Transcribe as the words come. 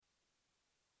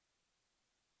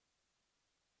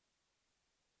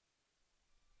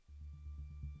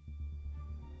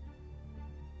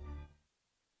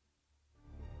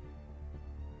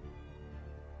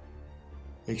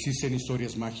Existen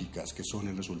historias mágicas que son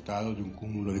el resultado de un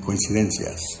cúmulo de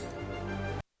coincidencias.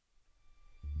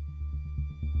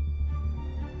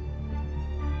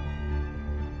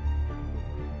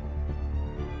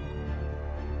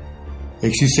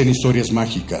 Existen historias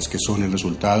mágicas que son el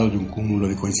resultado de un cúmulo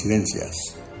de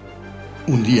coincidencias.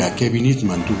 Un día Kevin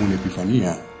Eastman tuvo una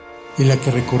epifanía en la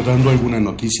que, recordando alguna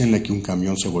noticia en la que un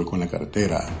camión se volcó en la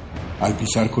carretera, al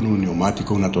pisar con un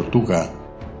neumático una tortuga,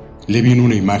 le vino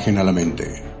una imagen a la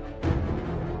mente.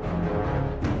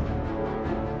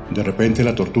 De repente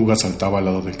la tortuga saltaba al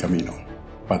lado del camino,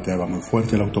 pateaba muy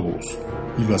fuerte el autobús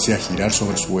y lo hacía girar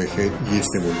sobre su eje y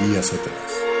este volvía hacia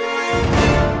atrás.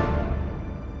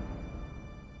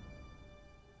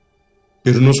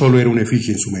 Pero no solo era una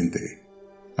efigie en su mente,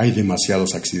 hay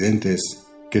demasiados accidentes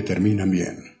que terminan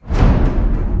bien.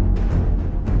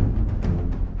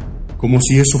 Como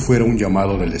si eso fuera un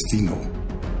llamado del destino,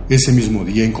 ese mismo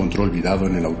día encontró olvidado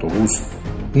en el autobús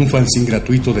un fanzine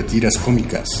gratuito de tiras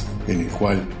cómicas en el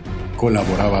cual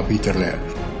colaboraba Peter Laird.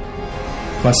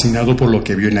 Fascinado por lo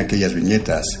que vio en aquellas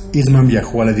viñetas, Eastman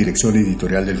viajó a la dirección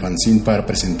editorial del fanzine para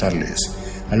presentarles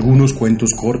algunos cuentos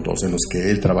cortos en los que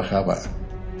él trabajaba,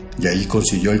 y ahí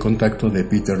consiguió el contacto de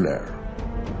Peter Laird.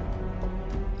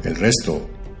 El resto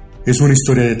es una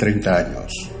historia de 30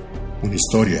 años, una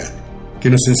historia que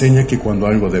nos enseña que cuando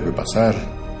algo debe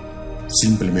pasar,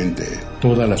 simplemente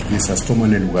todas las piezas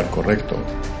toman el lugar correcto,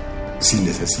 sin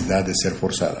necesidad de ser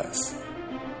forzadas.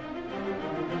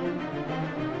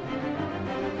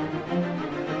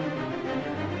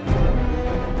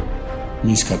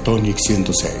 Miskatonic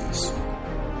 106.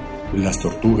 Las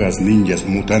tortugas ninjas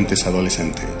mutantes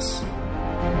adolescentes.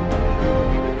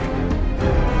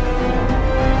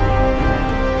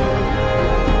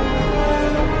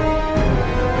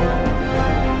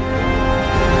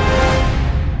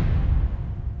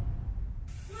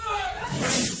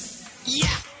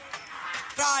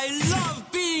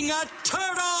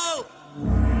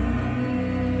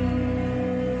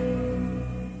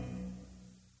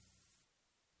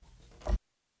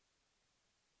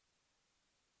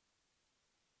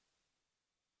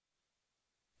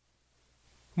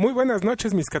 Muy buenas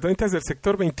noches, Miskatonitas del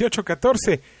sector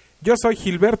 2814. Yo soy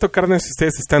Gilberto Cárdenas y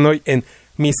ustedes están hoy en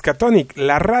Miskatonic,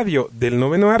 la radio del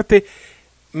noveno arte.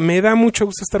 Me da mucho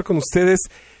gusto estar con ustedes.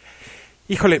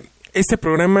 Híjole, este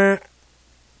programa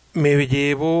me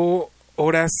llevó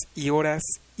horas y horas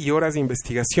y horas de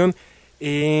investigación.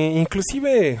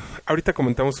 Inclusive, ahorita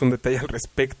comentamos un detalle al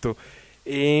respecto.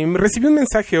 Recibí un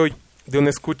mensaje hoy de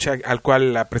una escucha al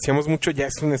cual apreciamos mucho, ya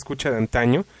es una escucha de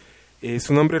antaño.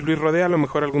 Su nombre es Luis Rodea, a lo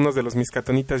mejor algunos de los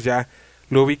miskatonitas ya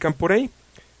lo ubican por ahí,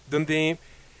 donde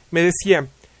me decía,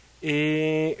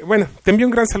 bueno, te envío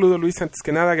un gran saludo, Luis, antes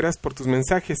que nada, gracias por tus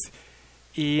mensajes.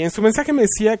 Y en su mensaje me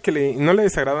decía que no le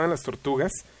desagradaban las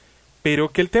tortugas,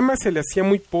 pero que el tema se le hacía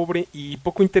muy pobre y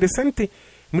poco interesante.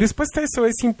 Mi respuesta a eso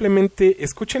es simplemente,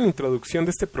 escuchen la introducción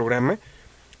de este programa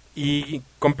y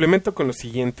complemento con lo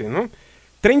siguiente, ¿no?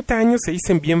 30 años se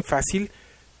dicen bien fácil,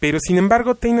 pero sin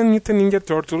embargo Teenage Mutant Ninja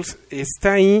Turtles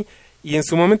está ahí y en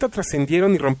su momento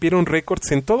trascendieron y rompieron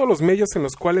récords en todos los medios en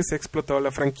los cuales se ha explotado la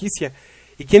franquicia.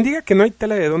 Y quien diga que no hay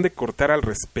tela de dónde cortar al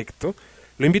respecto,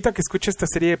 lo invito a que escuche esta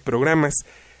serie de programas,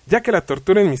 ya que la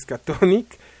tortura en Miskatonic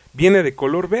viene de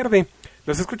color verde.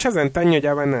 Los escuchas de antaño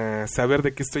ya van a saber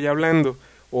de qué estoy hablando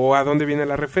o a dónde viene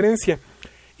la referencia.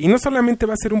 Y no solamente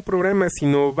va a ser un programa,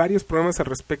 sino varios programas al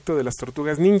respecto de las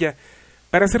tortugas ninja.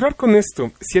 Para cerrar con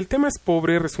esto, si el tema es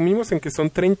pobre, resumimos en que son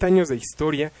 30 años de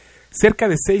historia, cerca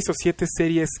de 6 o 7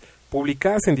 series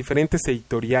publicadas en diferentes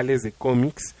editoriales de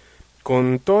cómics,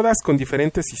 todas con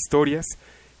diferentes historias,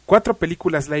 4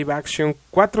 películas live action,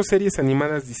 4 series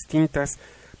animadas distintas,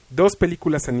 2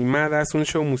 películas animadas, un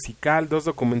show musical, 2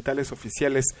 documentales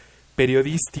oficiales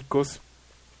periodísticos,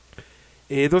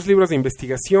 2 libros de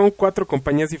investigación, 4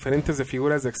 compañías diferentes de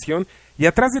figuras de acción, y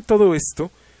atrás de todo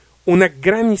esto, una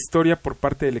gran historia por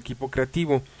parte del equipo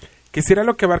creativo, que será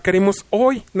lo que abarcaremos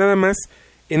hoy nada más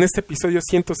en este episodio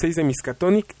 106 de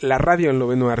Miskatonic, la radio del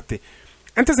noveno arte.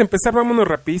 Antes de empezar, vámonos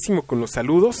rapidísimo con los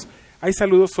saludos. Hay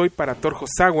saludos hoy para Torjo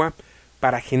Sagua,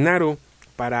 para Genaro,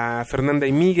 para Fernanda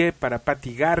Imigue, para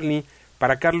Patti Garli,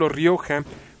 para Carlos Rioja,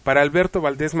 para Alberto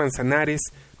Valdés Manzanares,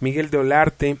 Miguel de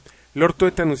Olarte, Lord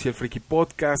Tuétanus y el Friki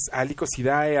Podcast, a Alico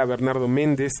Sidae, a Bernardo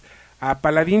Méndez, a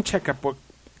Paladín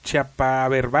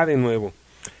Chapaverbá de nuevo,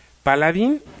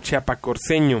 Paladín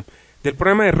Chapacorseño, del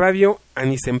programa de radio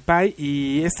Anisenpai,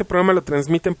 y este programa lo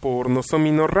transmiten por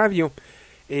Nozomi no Radio.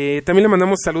 También le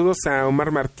mandamos saludos a Omar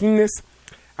Martínez,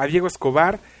 a Diego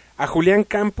Escobar, a Julián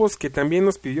Campos, que también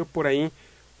nos pidió por ahí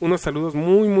unos saludos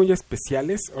muy muy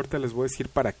especiales. Ahorita les voy a decir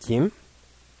para quién.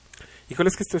 Híjole,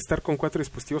 es que esto de estar con 4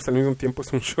 dispositivos al mismo tiempo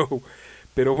es un show.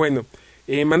 Pero bueno,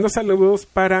 mandó saludos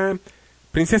para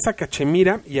Princesa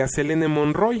Cachemira y a Selene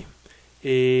Monroy.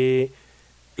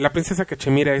 La Princesa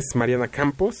Cachemira es Mariana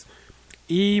Campos.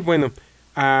 Y bueno,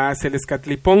 a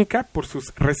Celescatliponca por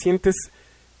sus recientes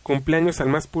cumpleaños al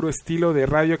más puro estilo de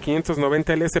Radio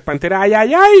 590 LS Pantera. ¡Ay,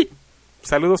 ay, ay!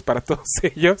 Saludos para todos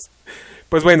ellos.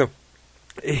 Pues bueno,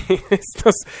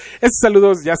 estos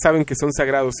saludos ya saben que son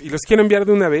sagrados y los quiero enviar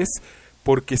de una vez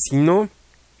porque si no,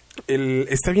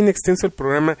 está bien extenso el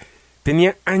programa.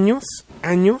 Tenía años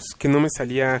que no me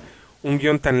salía un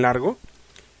guión tan largo,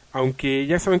 aunque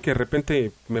ya saben que de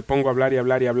repente me pongo a hablar y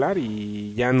hablar y hablar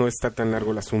y ya no está tan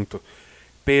largo el asunto.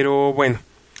 Pero bueno,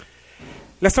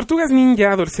 las Tortugas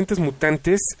Ninja Adolescentes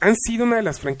Mutantes han sido una de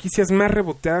las franquicias más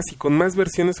reboteadas y con más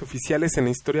versiones oficiales en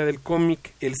la historia del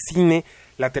cómic, el cine,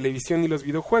 la televisión y los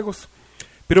videojuegos.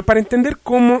 Pero para entender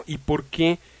cómo y por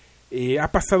qué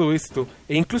ha pasado esto,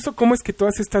 e incluso cómo es que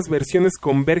todas estas versiones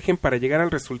convergen para llegar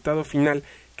al resultado final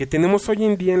que tenemos hoy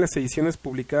en día en las ediciones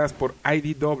publicadas por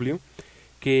IDW,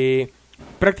 que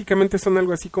prácticamente son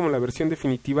algo así como la versión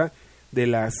definitiva de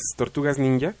las Tortugas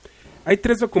Ninja, hay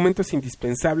 3 documentos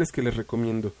indispensables que les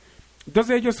recomiendo. 2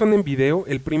 de ellos son en video.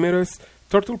 El primero es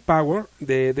Turtle Power,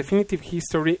 The Definitive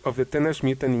History of the Teenage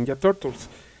Mutant Ninja Turtles,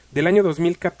 del año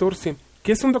 2014,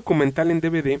 que es un documental en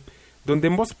DVD donde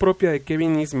en voz propia de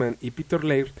Kevin Eastman y Peter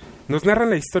Laird nos narran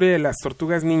la historia de las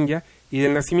Tortugas Ninja y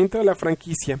del nacimiento de la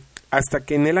franquicia hasta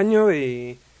que en el año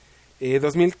de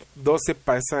 2012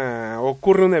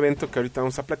 ocurre un evento que ahorita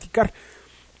vamos a platicar.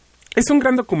 Es un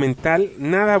gran documental,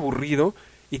 nada aburrido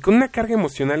y con una carga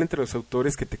emocional entre los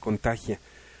autores que te contagia.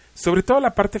 Sobre todo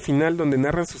la parte final donde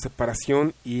narran su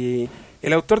separación y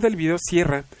el autor del video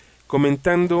cierra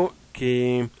comentando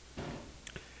que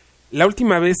la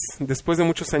última vez, después de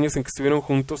muchos años en que estuvieron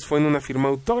juntos, fue en una firma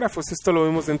de autógrafos. Esto lo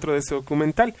vemos dentro de ese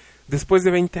documental, después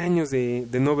de 20 años de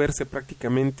no verse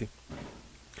prácticamente.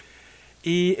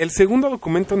 Y el segundo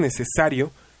documento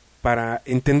necesario para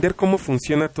entender cómo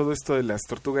funciona todo esto de las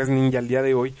Tortugas Ninja al día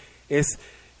de hoy es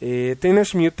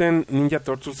Teenage Mutant Ninja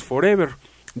Turtles Forever,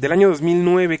 del año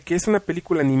 2009, que es una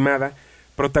película animada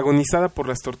protagonizada por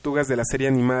las tortugas de la serie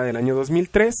animada del año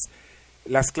 2003,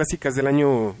 las clásicas del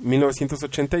año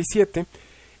 1987,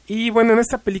 y bueno, en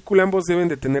esta película ambos deben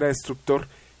detener a Destructor,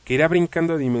 que irá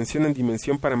brincando de dimensión en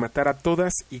dimensión para matar a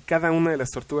todas y cada una de las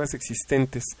tortugas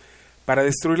existentes, para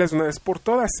destruirlas de una vez por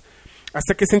todas,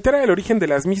 hasta que se entera del origen de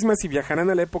las mismas y viajarán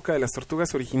a la época de las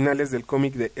tortugas originales del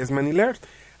cómic de Eastman y Laird.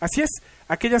 Así es,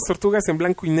 aquellas tortugas en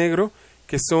blanco y negro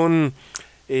que son,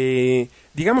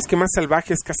 digamos que más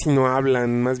salvajes, casi no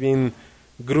hablan, más bien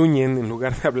gruñen en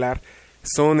lugar de hablar,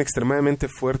 son extremadamente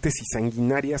fuertes y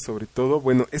sanguinarias sobre todo.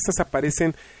 Bueno, estas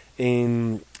aparecen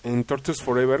en Turtles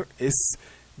Forever, es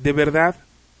de verdad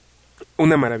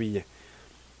una maravilla.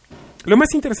 Lo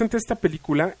más interesante de esta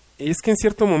película es que en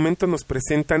cierto momento nos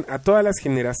presentan a todas las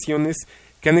generaciones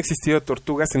que han existido de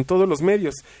tortugas en todos los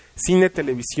medios, cine,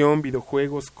 televisión,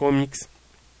 videojuegos, cómics.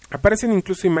 Aparecen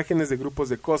incluso imágenes de grupos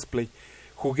de cosplay,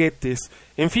 juguetes,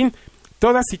 en fin,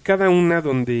 todas y cada una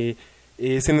donde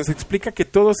se nos explica que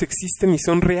todos existen y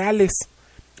son reales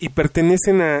y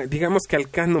pertenecen a, digamos que al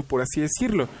canon, por así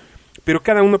decirlo, pero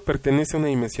cada uno pertenece a una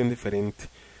dimensión diferente.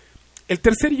 El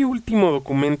tercer y último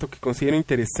documento que considero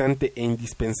interesante e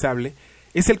indispensable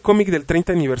es el cómic del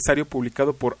 30 aniversario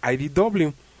publicado por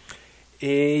IDW.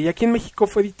 Y aquí en México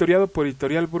fue editoriado por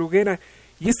Editorial Bruguera.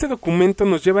 Y este documento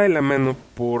nos lleva de la mano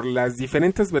por las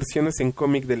diferentes versiones en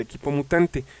cómic del equipo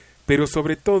mutante, pero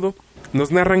sobre todo nos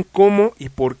narran cómo y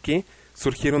por qué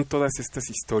surgieron todas estas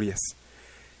historias.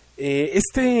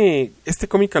 Este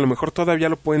cómic a lo mejor todavía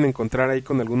lo pueden encontrar ahí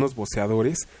con algunos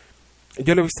voceadores.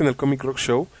 Yo lo he visto en el Comic Rock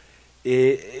Show.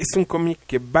 Es un cómic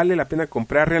que vale la pena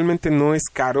comprar. Realmente no es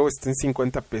caro, está en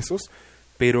 50 pesos,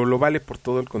 pero lo vale por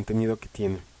todo el contenido que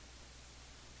tiene.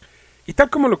 Y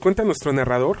tal como lo cuenta nuestro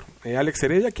narrador, Alex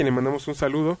Heredia, a quien le mandamos un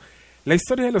saludo, la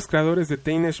historia de los creadores de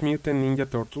Teenage Mutant Ninja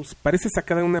Turtles parece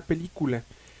sacada de una película.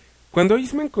 Cuando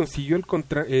Eastman consiguió el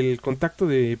contacto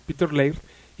de Peter Laird,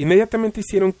 inmediatamente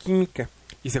hicieron química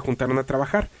y se juntaron a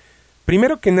trabajar.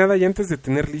 Primero que nada, y antes de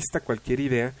tener lista cualquier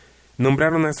idea,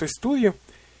 nombraron a su estudio.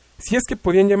 Si es que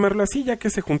podían llamarlo así, ya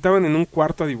que se juntaban en un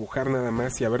cuarto a dibujar nada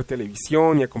más y a ver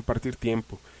televisión y a compartir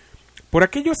tiempo. Por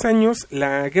aquellos años,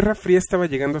 la Guerra Fría estaba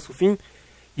llegando a su fin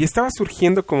y estaba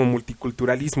surgiendo como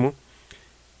multiculturalismo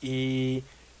y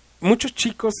muchos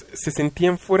chicos se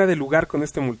sentían fuera de lugar con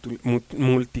este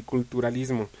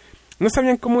multiculturalismo. No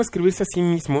sabían cómo escribirse a sí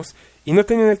mismos y no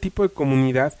tenían el tipo de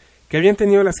comunidad que habían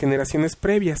tenido las generaciones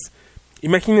previas.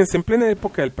 Imagínense, en plena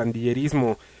época del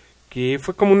pandillerismo, que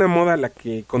fue como una moda a la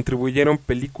que contribuyeron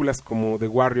películas como The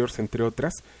Warriors, entre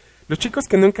otras. Los chicos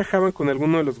que no encajaban con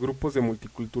alguno de los grupos de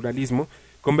multiculturalismo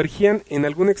convergían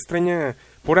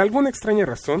por alguna extraña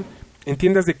razón en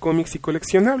tiendas de cómics y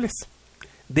coleccionables.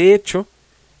 De hecho,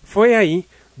 fue ahí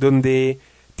donde,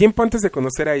 tiempo antes de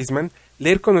conocer a Eastman,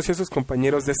 Laird conoció a sus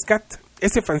compañeros de Scat,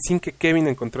 ese fanzine que Kevin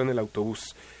encontró en el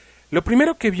autobús. Lo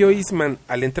primero que vio Eastman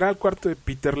al entrar al cuarto de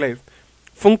Peter Laird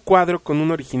fue un cuadro con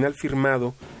un original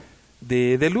firmado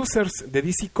de The Losers de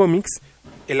DC Comics,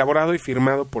 elaborado y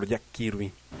firmado por Jack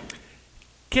Kirby.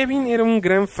 Kevin era un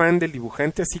gran fan del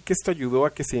dibujante, así que esto ayudó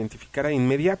a que se identificara de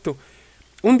inmediato.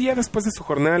 Un día después de su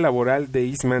jornada laboral de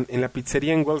Eastman en la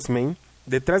pizzería en Wells, Maine,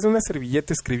 detrás de una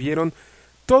servilleta escribieron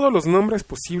todos los nombres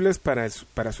posibles para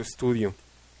su estudio,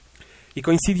 y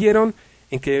coincidieron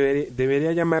en que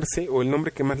debería llamarse, o el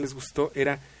nombre que más les gustó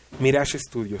era Mirage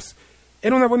Studios.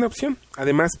 Era una buena opción,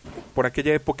 además por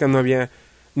aquella época no había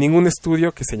ningún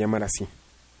estudio que se llamara así.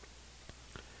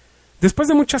 Después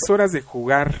de muchas horas de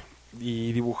jugar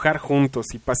y dibujar juntos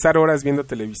y pasar horas viendo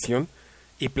televisión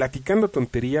y platicando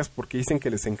tonterías porque dicen que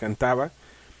les encantaba,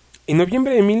 en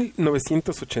noviembre de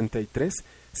 1983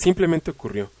 simplemente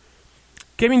ocurrió.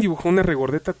 Kevin dibujó una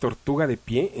regordeta tortuga de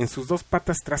pie en sus dos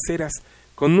patas traseras,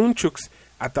 con nunchucks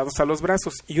atados a los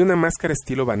brazos y una máscara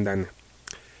estilo bandana.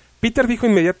 Peter dijo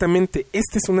inmediatamente: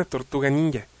 «Esta es una tortuga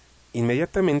ninja».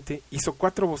 Inmediatamente hizo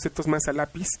 4 bocetos más a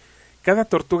lápiz, cada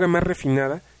tortuga más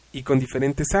refinada y con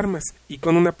diferentes armas y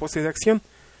con una pose de acción.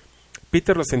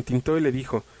 Peter los entintó y le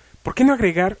dijo: «¿Por qué no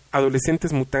agregar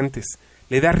adolescentes mutantes?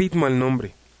 Le da ritmo al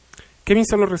nombre». Kevin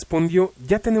solo respondió: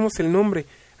 «Ya tenemos el nombre,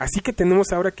 así que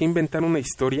tenemos ahora que inventar una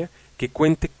historia que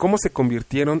cuente cómo se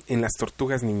convirtieron en las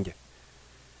tortugas ninja».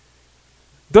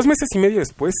 2 meses y medio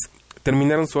después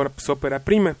terminaron su ópera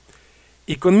prima,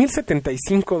 y con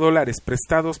 $1,075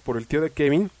 prestados por el tío de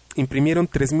Kevin, imprimieron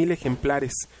 3,000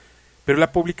 ejemplares, pero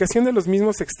la publicación de los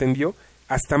mismos se extendió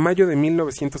hasta mayo de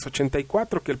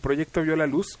 1984, que el proyecto vio la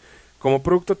luz como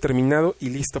producto terminado y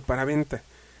listo para venta.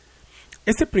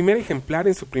 Este primer ejemplar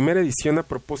en su primera edición a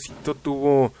propósito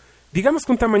tuvo, digamos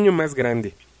que un tamaño más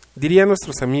grande. Dirían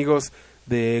nuestros amigos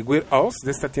de Weird Al's,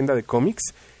 de esta tienda de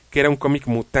cómics, que era un cómic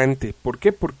mutante. ¿Por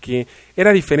qué? Porque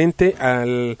era diferente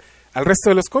al resto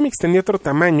de los cómics, tenía otro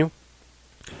tamaño.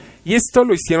 Y esto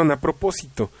lo hicieron a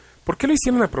propósito. ¿Por qué lo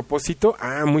hicieron a propósito?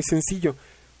 Muy sencillo.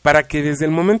 Para que desde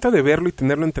el momento de verlo y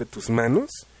tenerlo entre tus manos,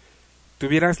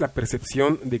 tuvieras la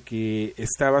percepción de que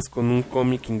estabas con un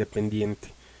cómic independiente.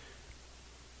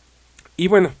 Y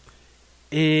bueno,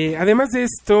 además de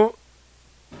esto,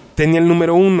 tenía el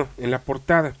número 1 en la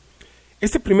portada.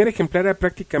 Este primer ejemplar era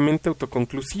prácticamente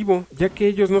autoconclusivo, ya que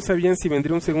ellos no sabían si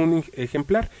vendría un segundo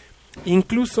ejemplar.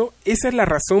 Incluso esa es la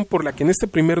razón por la que en este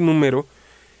primer número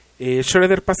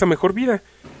Shredder pasa mejor vida.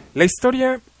 La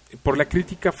historia, por la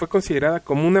crítica, fue considerada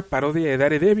como una parodia de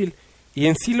Daredevil, y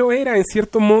en sí lo era, en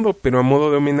cierto modo, pero a modo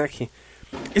de homenaje.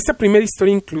 Esta primera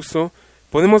historia incluso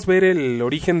podemos ver el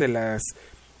origen de las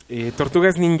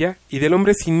tortugas ninja y del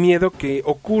hombre sin miedo que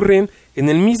ocurren en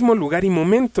el mismo lugar y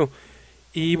momento.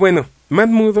 Y bueno, Matt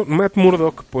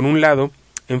Murdock, por un lado,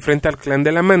 enfrenta al clan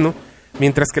de la mano,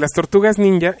 mientras que las tortugas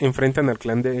ninja enfrentan al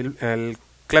clan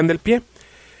del pie.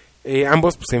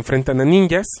 Ambos pues, se enfrentan a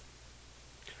ninjas,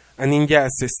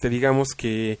 digamos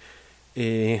que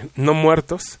no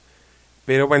muertos.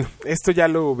 Pero bueno, esto ya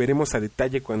lo veremos a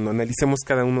detalle cuando analicemos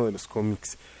cada uno de los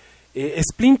cómics.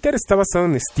 Splinter está basado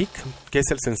en Stick, que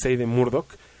es el sensei de Murdock.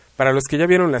 Para los que ya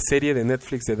vieron la serie de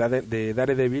Netflix de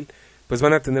Daredevil, pues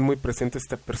van a tener muy presente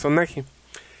este personaje.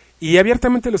 Y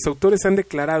abiertamente los autores han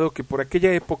declarado que por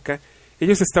aquella época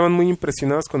ellos estaban muy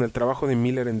impresionados con el trabajo de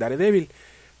Miller en Daredevil.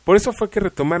 Por eso fue que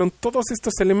retomaron todos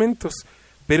estos elementos,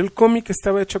 pero el cómic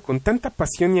estaba hecho con tanta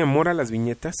pasión y amor a las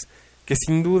viñetas que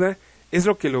sin duda es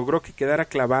lo que logró que quedara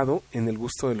clavado en el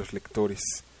gusto de los lectores.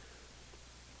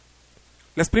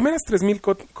 Las primeras 3,000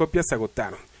 copias se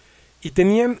agotaron y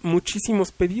tenían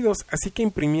muchísimos pedidos, así que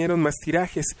imprimieron más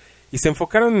tirajes y se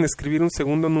enfocaron en escribir un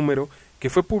segundo número que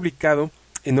fue publicado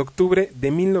en octubre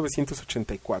de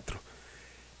 1984.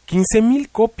 15,000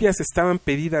 copias estaban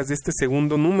pedidas de este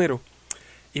segundo número,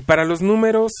 y para los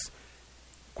números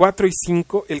 4 y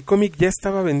 5 el cómic ya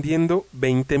estaba vendiendo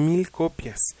 20,000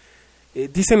 copias.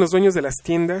 Dicen los dueños de las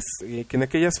tiendas que en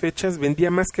aquellas fechas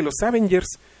vendía más que los Avengers.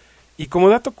 Y como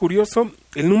dato curioso,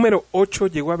 el número 8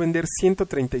 llegó a vender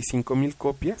 135,000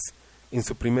 copias en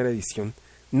su primera edición.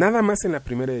 Nada más en la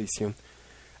primera edición.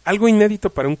 Algo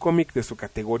inédito para un cómic de su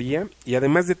categoría y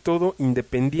además de todo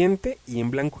independiente y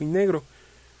en blanco y negro.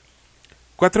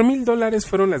 $4,000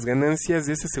 fueron las ganancias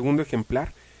de ese segundo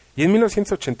ejemplar y en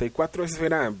 1984 eso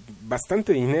era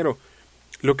bastante dinero.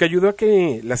 lo que ayudó a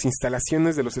que las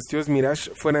instalaciones de los estudios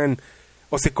Mirage fueran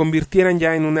o se convirtieran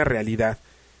ya en una realidad.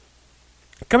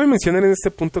 Cabe mencionar en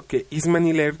este punto que Eastman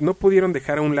y Laird no pudieron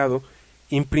dejar a un lado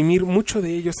imprimir mucho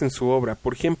de ellos en su obra.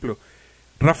 Por ejemplo,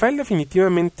 Rafael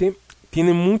definitivamente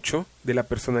tiene mucho de la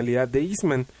personalidad de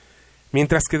Eastman,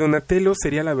 mientras que Donatello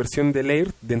sería la versión de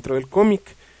Laird dentro del cómic.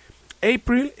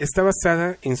 April está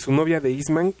basada en su novia de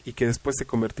Eastman y que después se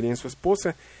convertiría en su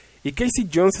esposa, y Casey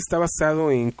Jones está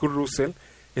basado en Kurt Russell,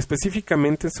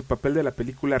 específicamente en su papel de la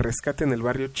película Rescate en el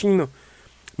barrio chino.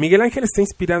 Miguel Ángel está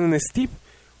inspirado en Steve,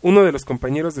 uno de los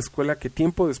compañeros de escuela que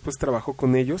tiempo después trabajó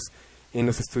con ellos en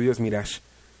los estudios Mirage.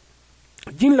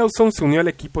 Jim Lawson se unió al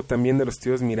equipo también de los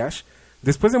estudios Mirage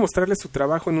después de mostrarle su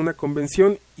trabajo en una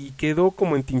convención y quedó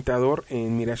como entintador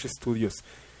en Mirage Studios.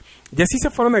 Y así se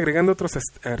fueron agregando otros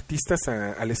artistas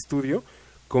al estudio,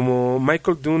 como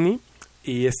Michael Dooney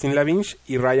y Steve Lavinch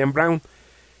y Ryan Brown.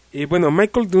 Y bueno,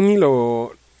 Michael Dooney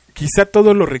quizá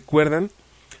todos lo recuerdan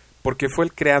porque fue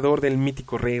el creador del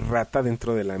mítico Rey Rata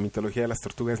dentro de la mitología de las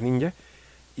Tortugas Ninja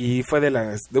y fue de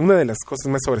una de las cosas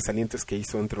más sobresalientes que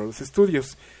hizo dentro de los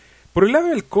estudios. Por el lado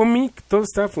del cómic todo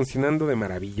estaba funcionando de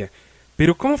maravilla,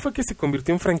 pero ¿cómo fue que se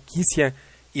convirtió en franquicia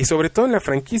y sobre todo en la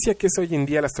franquicia que es hoy en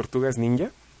día las Tortugas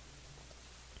Ninja?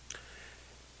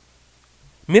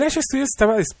 Mirage Studios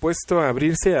estaba dispuesto a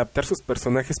abrirse y adaptar sus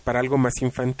personajes para algo más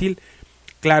infantil,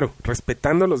 claro,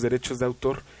 respetando los derechos de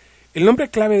autor. El nombre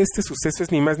clave de este suceso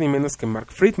es ni más ni menos que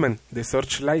Mark Friedman, de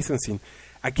Search Licensing,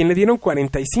 a quien le dieron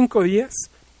 45 días,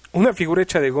 una figura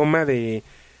hecha de goma de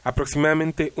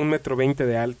aproximadamente 1,20 m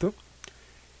de alto,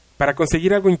 para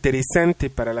conseguir algo interesante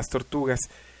para las tortugas.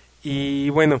 Y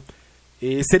bueno,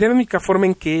 sería la única forma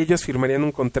en que ellos firmarían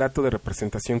un contrato de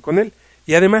representación con él.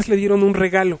 Y además le dieron un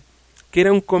regalo, que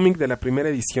era un cómic de la primera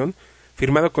edición,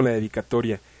 firmado con la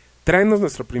dedicatoria: tráenos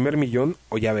nuestro primer millón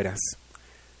o ya verás.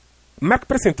 Mark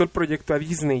presentó el proyecto a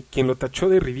Disney, quien lo tachó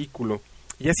de ridículo,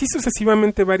 y así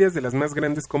sucesivamente varias de las más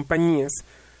grandes compañías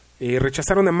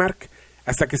rechazaron a Mark,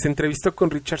 hasta que se entrevistó con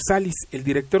Richard Salis, el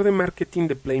director de marketing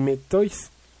de Playmate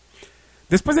Toys.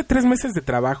 Después de 3 meses de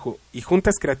trabajo y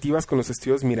juntas creativas con los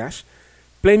estudios Mirage,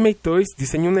 Playmate Toys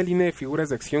diseñó una línea de figuras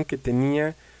de acción que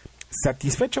tenía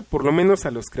satisfecho por lo menos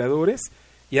a los creadores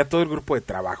y a todo el grupo de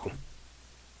trabajo.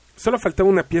 Solo faltaba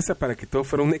una pieza para que todo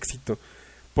fuera un éxito,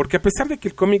 porque a pesar de que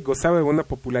el cómic gozaba de buena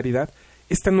popularidad,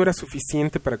 esta no era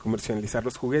suficiente para comercializar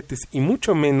los juguetes, y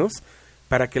mucho menos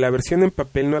para que la versión en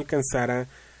papel no alcanzara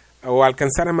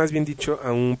más bien dicho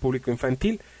a un público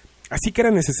infantil, así que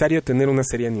era necesario tener una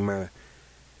serie animada.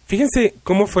 Fíjense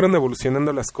cómo fueron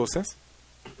evolucionando las cosas,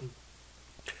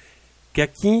 que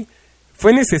aquí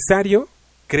fue necesario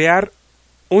crear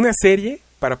una serie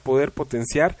para poder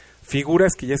potenciar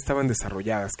figuras que ya estaban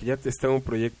desarrolladas, que ya estaba un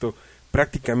proyecto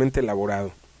prácticamente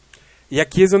elaborado. Y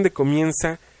aquí es donde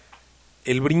comienza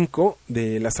el brinco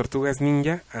de las Tortugas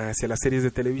Ninja hacia las series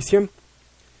de televisión.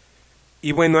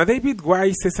 Y bueno, a David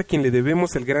Wise es a quien le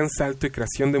debemos el gran salto y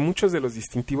creación de muchos de los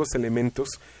distintivos elementos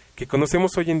que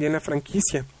conocemos hoy en día en la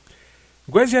franquicia.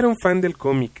 Wise ya era un fan del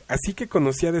cómic, así que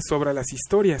conocía de sobra las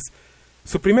historias.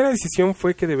 Su primera decisión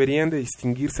fue que deberían de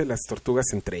distinguirse las tortugas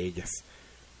entre ellas.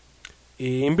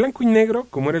 En blanco y negro,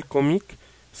 como era el cómic,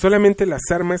 solamente las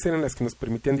armas eran las que nos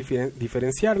permitían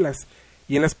diferenciarlas,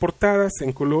 y en las portadas,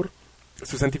 en color,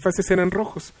 sus antifaces eran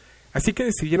rojos, así que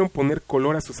decidieron poner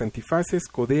color a sus antifaces,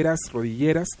 coderas,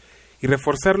 rodilleras, y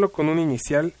reforzarlo con una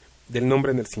inicial del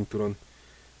nombre en el cinturón.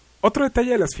 Otro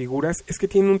detalle de las figuras es que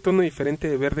tienen un tono diferente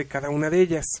de verde cada una de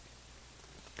ellas.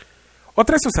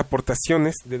 Otra de sus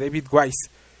aportaciones de David Wise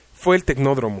fue el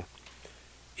tecnódromo.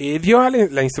 Dio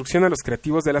la instrucción a los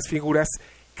creativos de las figuras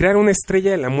crear una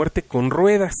estrella de la muerte con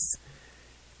ruedas.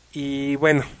 Y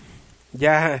bueno,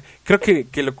 ya creo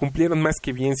que lo cumplieron más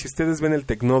que bien. Si ustedes ven el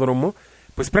tecnódromo,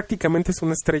 pues prácticamente es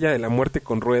una estrella de la muerte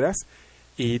con ruedas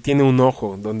y tiene un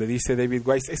ojo donde dice David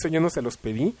Wise. Eso yo no se los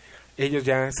pedí, ellos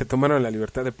ya se tomaron la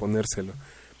libertad de ponérselo.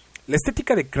 La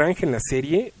estética de Krang en la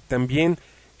serie también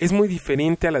es muy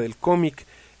diferente a la del cómic.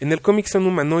 En el cómic son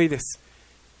humanoides,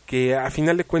 que a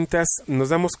final de cuentas nos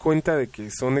damos cuenta de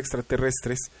que son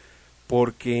extraterrestres,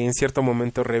 porque en cierto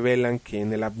momento revelan que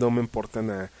en el abdomen portan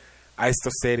a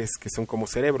estos seres que son como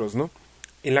cerebros, ¿no?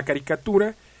 En la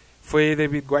caricatura fue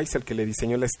David Wise el que le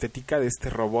diseñó la estética de este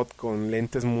robot con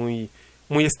lentes muy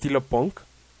estilo punk,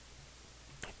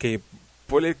 que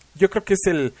yo creo que es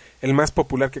el más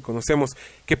popular que conocemos,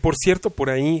 que por cierto por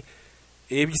ahí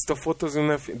he visto fotos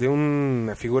de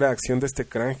una figura de acción de este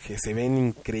Krang que se ven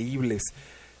increíbles.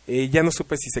 Ya no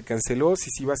supe si se canceló, si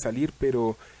iba a salir,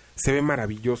 pero se ve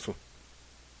maravilloso.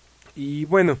 Y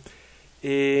bueno,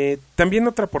 también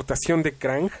otra aportación de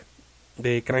Krang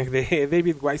de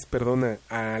David Weiss,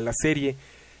 a la serie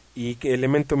y que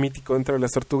elemento mítico dentro de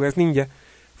las Tortugas Ninja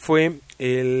fue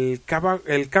el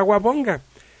Kawabonga.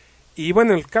 Y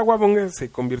bueno, el Kawabonga se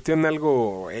convirtió en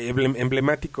algo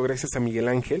emblemático gracias a Miguel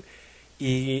Ángel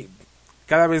y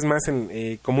cada vez más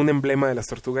como un emblema de las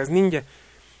Tortugas Ninja.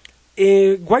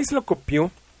 Weiss lo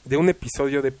copió de un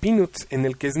episodio de Peanuts en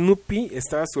el que Snoopy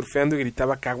estaba surfeando y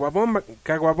gritaba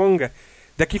Kawabonga.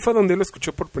 De aquí fue donde él lo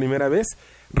escuchó por primera vez,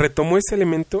 retomó ese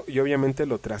elemento y obviamente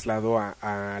lo trasladó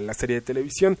a la serie de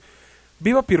televisión.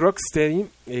 Bebop y Rocksteady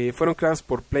fueron creados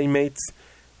por Playmates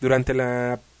durante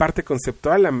la parte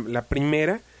conceptual, la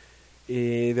primera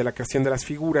de la creación de las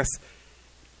figuras.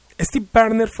 Steve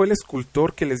Barner fue el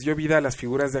escultor que les dio vida a las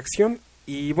figuras de acción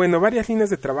y bueno, varias líneas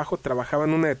de trabajo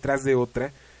trabajaban una detrás de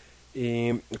otra.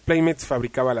 Playmates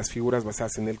fabricaba las figuras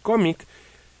basadas en el cómic,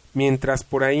 mientras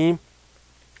por ahí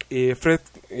Fred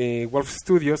Wolf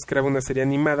Studios creaba una serie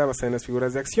animada basada en las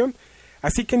figuras de acción.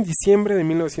 Así que en diciembre de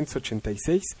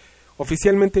 1986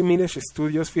 oficialmente Mirage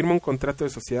Studios firma un contrato de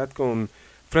sociedad con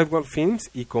Fred Wolf Films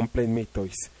y con Playmate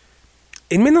Toys.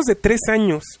 En menos de 3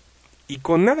 años y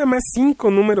con nada más 5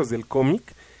 números del cómic,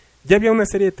 ya había una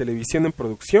serie de televisión en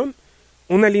producción,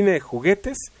 una línea de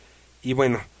juguetes y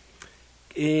bueno,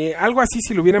 algo así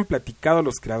si lo hubieran platicado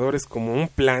los creadores como un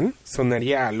plan,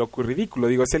 sonaría loco y ridículo.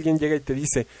 Digo, si alguien llega y te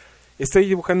dice, estoy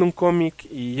dibujando un cómic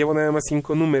y llevo nada más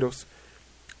 5 números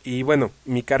y bueno,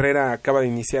 mi carrera acaba de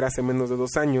iniciar hace menos de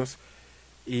 2 años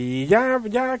y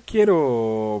ya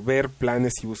quiero ver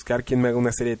planes y buscar quién me haga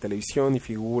una serie de televisión y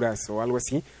figuras o algo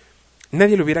así,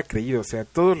 nadie lo hubiera creído. O sea,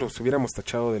 todos los hubiéramos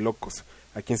tachado de locos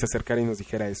a quien se acercara y nos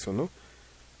dijera eso, ¿no?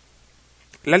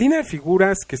 La línea de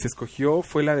figuras que se escogió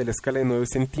fue la de la escala de 9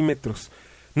 centímetros,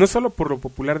 no solo por lo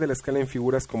popular de la escala en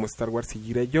figuras como Star Wars y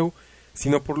G.I. Joe,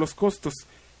 sino por los costos.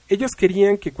 Ellos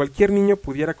querían que cualquier niño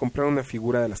pudiera comprar una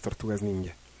figura de las Tortugas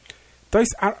Ninja. Toys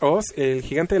R Us, el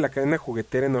gigante de la cadena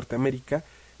juguetera en Norteamérica,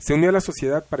 se unió a la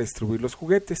sociedad para distribuir los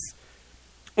juguetes.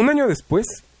 Un año después,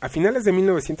 a finales de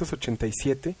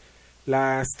 1987,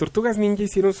 las Tortugas Ninja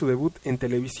hicieron su debut en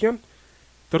televisión.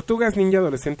 Tortugas Ninja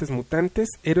Adolescentes Mutantes,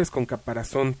 Héroes con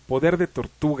Caparazón, Poder de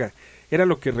Tortuga, era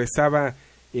lo que rezaba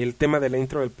el tema de la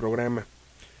intro del programa.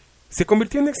 Se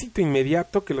convirtió en éxito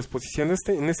inmediato que los posicionó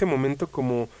en ese momento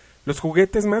como los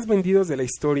juguetes más vendidos de la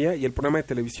historia y el programa de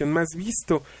televisión más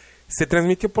visto. Se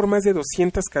transmitió por más de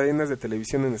 200 cadenas de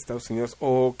televisión en Estados Unidos,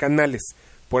 o canales,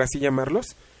 por así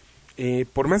llamarlos.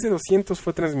 Por más de 200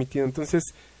 fue transmitido, entonces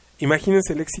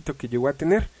imagínense el éxito que llegó a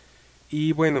tener.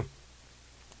 Y bueno,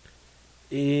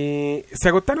 se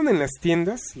agotaron en las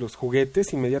tiendas los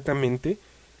juguetes inmediatamente,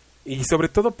 y sobre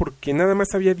todo porque nada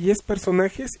más había 10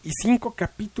 personajes y 5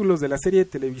 capítulos de la serie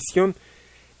de televisión.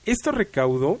 Esto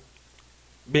recaudó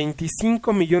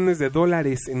 $25 millones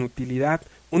en utilidad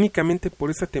únicamente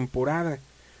por esa temporada.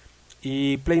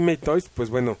 Y Playmate Toys, pues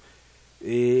bueno,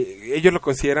 ellos lo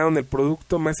consideraron el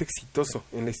producto más exitoso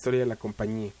en la historia de la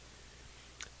compañía.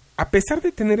 A pesar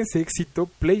de tener ese éxito,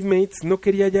 Playmates no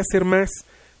quería ya hacer más,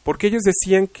 porque ellos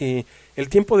decían que el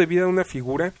tiempo de vida de una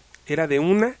figura era de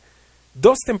 1-2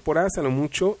 temporadas a lo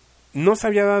mucho, no se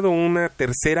había dado una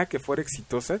tercera que fuera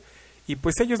exitosa, y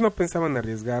pues ellos no pensaban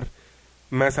arriesgar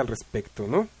más al respecto,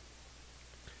 ¿no?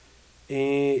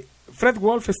 Fred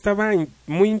Wolf estaba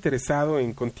muy interesado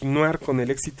en continuar con el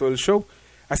éxito del show,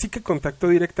 así que contactó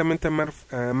directamente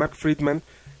a Mark Friedman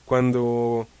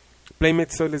cuando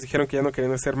Playmates Toys les dijeron que ya no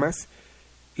querían hacer más.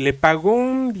 Le pagó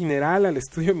un dineral al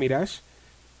estudio Mirage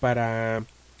para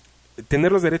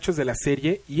tener los derechos de la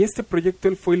serie, y este proyecto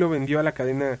él fue y lo vendió a la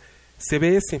cadena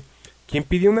CBS, quien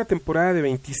pidió una temporada de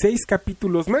 26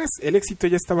 capítulos más. El éxito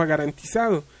ya estaba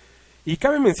garantizado. Y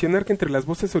cabe mencionar que entre las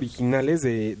voces originales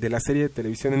de la serie de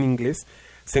televisión en inglés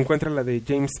se encuentra la de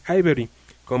James Avery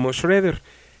como Shredder.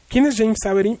 ¿Quién es James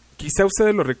Avery? Quizá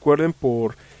ustedes lo recuerden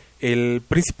por El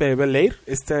Príncipe de Bel-Air,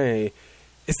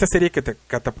 esta serie que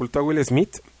catapultó a Will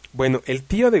Smith. Bueno, el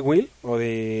tío de Will, o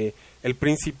de El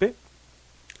Príncipe,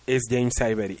 es James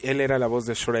Avery. Él era la voz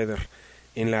de Shredder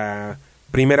en la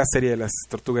primera serie de las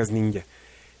Tortugas Ninja.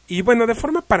 Y bueno, de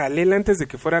forma paralela, antes de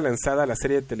que fuera lanzada la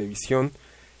serie de televisión,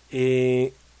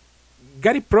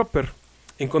 Gary Proper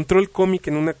encontró el cómic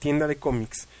en una tienda de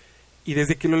cómics y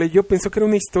desde que lo leyó pensó que era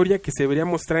una historia que se debería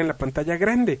mostrar en la pantalla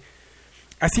grande.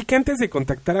 Así que antes de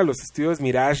contactar a los estudios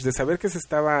Mirage, de saber que se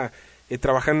estaba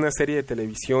trabajando en una serie de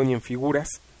televisión y en figuras,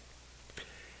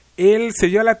 él se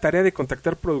dio a la tarea de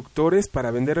contactar productores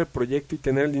para vender el proyecto y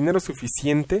tener el dinero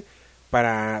suficiente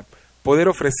para poder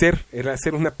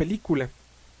hacer una película.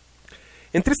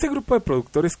 Entre este grupo de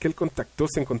productores que él contactó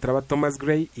se encontraba Thomas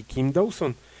Gray y Kim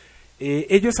Dawson.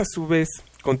 Ellos a su vez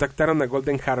contactaron a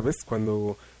Golden Harvest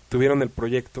cuando tuvieron el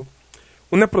proyecto.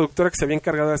 Una productora que se había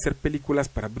encargado de hacer películas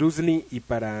para Bruce Lee y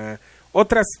para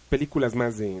otras películas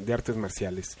más de artes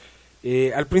marciales.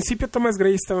 Al principio Thomas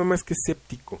Gray estaba más que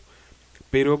escéptico,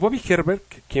 pero Bobby Herbert,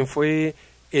 quien fue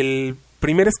el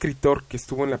primer escritor que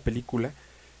estuvo en la película,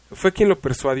 fue quien lo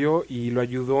persuadió y lo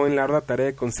ayudó en la ardua tarea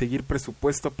de conseguir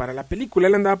presupuesto para la película.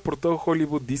 Él andaba por todo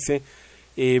Hollywood, dice,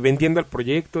 vendiendo el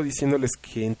proyecto, diciéndoles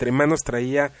que entre manos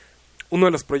traía uno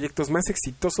de los proyectos más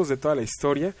exitosos de toda la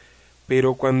historia,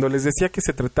 pero cuando les decía que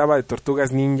se trataba de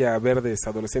tortugas ninja verdes,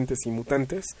 adolescentes y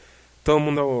mutantes, todo el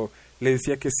mundo le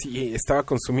decía que sí, estaba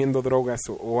consumiendo drogas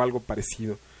o algo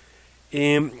parecido.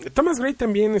 Thomas Gray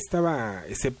también estaba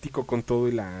escéptico con todo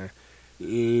y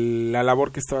la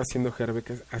labor que estaba haciendo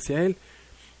Herbert hacia él.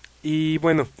 Y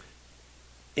bueno,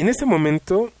 en ese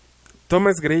momento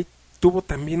Thomas Gray tuvo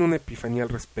también una epifanía al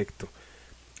respecto.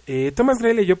 Thomas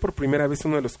Gray leyó por primera vez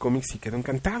uno de los cómics y quedó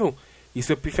encantado, y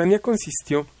su epifanía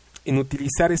consistió en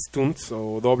utilizar stunts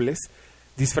o dobles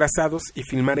disfrazados y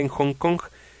filmar en Hong Kong,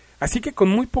 así que con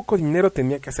muy poco dinero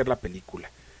tenía que hacer la película.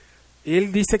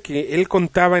 Él dice que él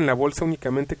contaba en la bolsa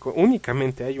únicamente,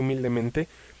 humildemente,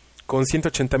 con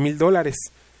 $180,000,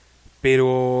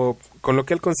 pero con lo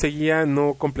que él conseguía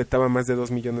no completaba más de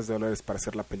 $2 millones para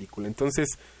hacer la película. Entonces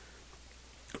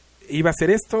iba a hacer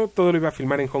esto, todo lo iba a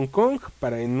filmar en Hong Kong,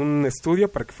 en un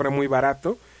estudio, para que fuera muy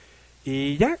barato,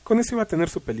 y ya con eso iba a tener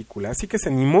su película. Así que se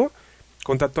animó,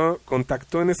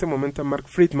 contactó en ese momento a Mark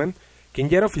Friedman, quien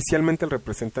ya era oficialmente el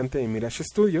representante de Mirage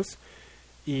Studios,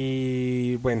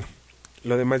 y bueno,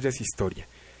 lo demás ya es historia.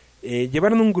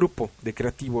 Llevaron un grupo de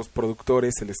creativos,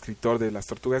 productores, el escritor de Las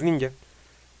Tortugas Ninja,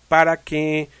 para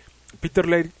que Peter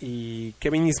Laird y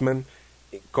Kevin Eastman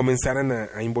comenzaran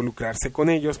a involucrarse con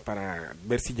ellos para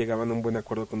ver si llegaban a un buen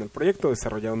acuerdo con el proyecto,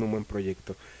 desarrollaban un buen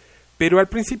proyecto. Pero al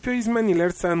principio Eastman y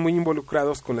Laird estaban muy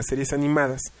involucrados con las series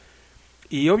animadas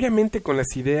y obviamente con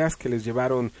las ideas que les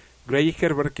llevaron Gray y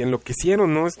Herbert, que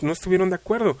enloquecieron, no estuvieron de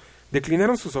acuerdo,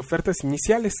 declinaron sus ofertas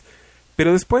iniciales,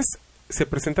 pero después se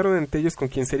presentaron ante ellos con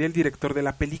quien sería el director de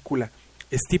la película,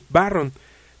 Steve Barron,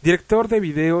 director de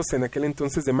videos en aquel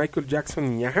entonces de Michael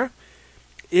Jackson y Ajá.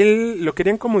 Él lo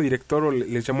querían como director, o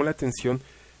les llamó la atención,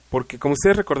 porque como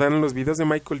ustedes recordarán, los videos de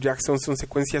Michael Jackson son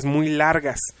secuencias muy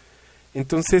largas,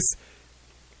 entonces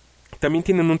también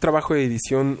tienen un trabajo de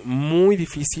edición muy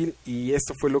difícil, y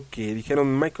esto fue lo que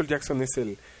dijeron: Michael Jackson es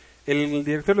el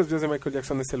director de los videos de Michael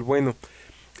Jackson es el bueno.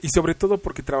 Y sobre todo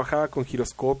porque trabajaba con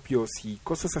giroscopios y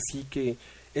cosas así que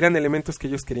eran elementos que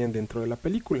ellos querían dentro de la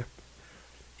película.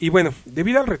 Y bueno,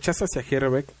 debido al rechazo hacia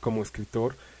Herbert como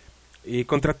escritor,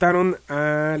 contrataron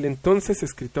al entonces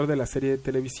escritor de la serie de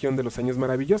televisión de Los Años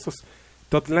Maravillosos,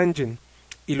 Todd Langen,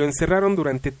 y lo encerraron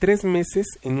durante 3 meses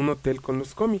en un hotel con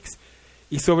los cómics,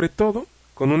 y sobre todo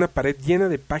con una pared llena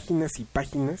de páginas y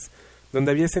páginas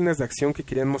donde había escenas de acción que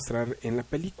querían mostrar en la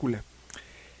película.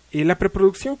 La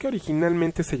preproducción, que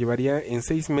originalmente se llevaría en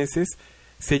 6 meses,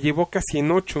 se llevó casi en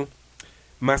 8,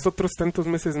 más otros tantos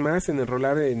meses más en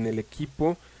enrolar en el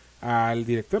equipo al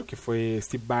director, que fue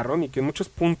Steve Barron, y que en muchos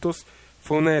puntos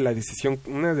fue una de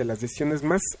las decisiones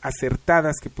más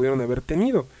acertadas que pudieron haber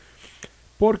tenido,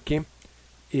 porque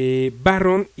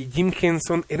Barron y Jim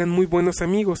Henson eran muy buenos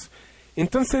amigos.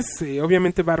 Entonces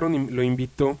obviamente Barron lo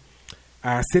invitó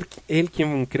a ser él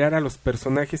quien creara los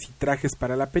personajes y trajes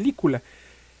para la película.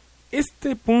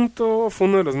 Este punto fue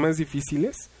uno de los más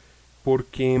difíciles,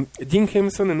 porque Jim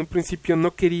Henson en un principio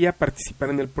no quería participar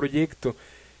en el proyecto.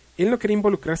 Él no quería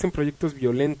involucrarse en proyectos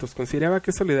violentos, consideraba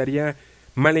que eso le daría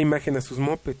mala imagen a sus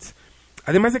Muppets.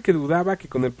 Además de que dudaba que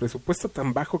con el presupuesto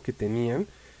tan bajo que tenían,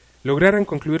 lograran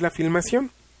concluir la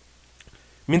filmación.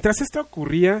 Mientras esto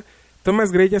ocurría,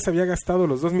 Thomas Gray ya se había gastado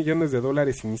los $2 millones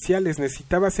iniciales,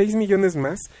 necesitaba 6 millones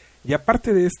más, y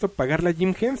aparte de esto pagarle a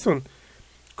Jim Henson.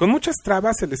 Con muchas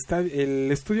trabas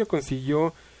el estudio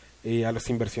consiguió a los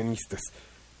inversionistas,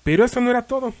 pero eso no era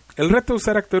todo. El reto de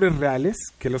usar actores reales,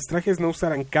 que los trajes no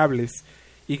usaran cables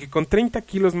y que con 30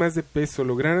 kilos más de peso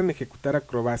lograran ejecutar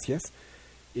acrobacias,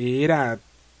 era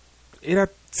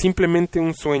simplemente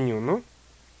un sueño, ¿no?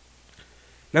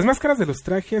 Las máscaras de los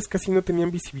trajes casi no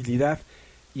tenían visibilidad,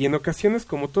 y en ocasiones,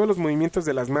 como todos los movimientos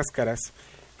de las máscaras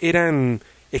eran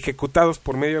ejecutados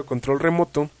por medio de control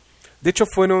remoto, de hecho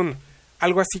fueron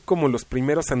algo así como los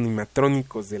primeros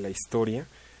animatrónicos de la historia,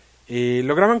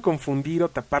 lograban confundir o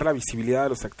tapar la visibilidad de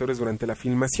los actores durante la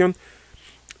filmación.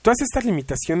 Todas estas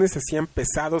limitaciones hacían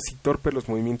pesados y torpes los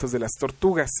movimientos de las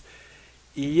tortugas,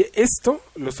 y esto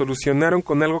lo solucionaron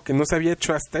con algo que no se había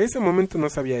hecho hasta ese momento. No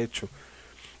se había hecho.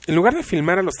 En lugar de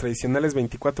filmar a los tradicionales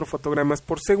 24 fotogramas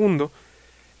por segundo,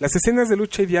 las escenas de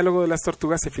lucha y diálogo de las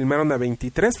tortugas se filmaron a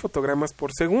 23 fotogramas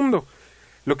por segundo.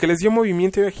 lo que les dio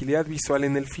movimiento y agilidad visual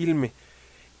en el filme.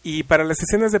 Y para las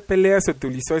escenas de pelea se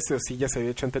utilizó, eso sí ya se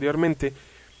había hecho anteriormente,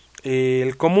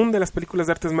 el común de las películas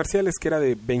de artes marciales, que era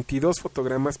de 22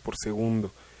 fotogramas por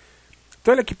segundo.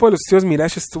 Todo el equipo de los estudios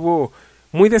Mirage estuvo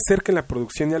muy de cerca en la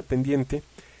producción y al pendiente,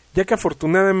 ya que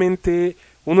afortunadamente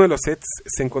uno de los sets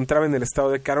se encontraba en el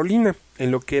estado de Carolina,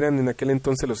 en lo que eran en aquel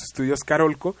entonces los estudios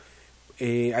Carolco.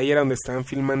 Ahí era donde estaban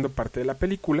filmando parte de la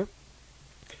película.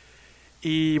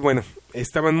 Y bueno,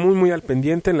 estaban muy al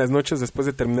pendiente. En las noches después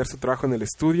de terminar su trabajo en el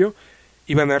estudio,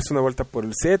 iban a darse una vuelta por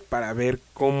el set para ver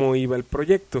cómo iba el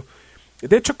proyecto.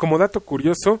 De hecho, como dato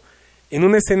curioso, en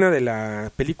una escena de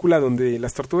la película donde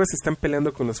las tortugas están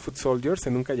peleando con los Foot Soldiers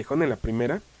en un callejón, en la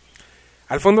primera,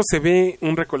 al fondo se ve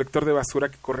un recolector de basura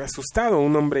que corre asustado,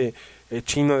 un hombre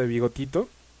chino de bigotito.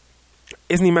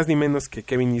 Es ni más ni menos que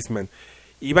Kevin Eastman.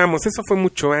 Y vamos, eso fue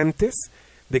mucho antes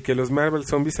de que los Marvel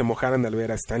Zombies se mojaran al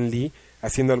ver a Stan Lee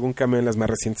haciendo algún cameo en las más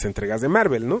recientes entregas de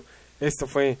Marvel, ¿no? Esto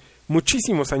fue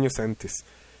muchísimos años antes.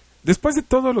 Después de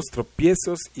todos los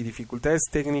tropiezos y dificultades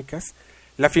técnicas,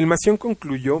 la filmación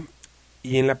concluyó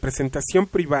y en la presentación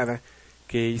privada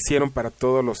que hicieron para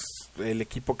todo el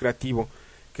equipo creativo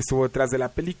que estuvo detrás de la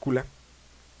película,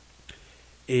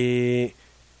 vieron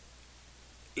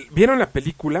la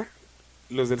película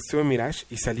los del estudio Mirage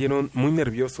y salieron muy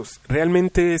nerviosos.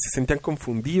 Realmente se sentían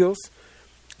confundidos,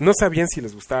 no sabían si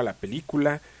les gustaba la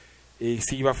película,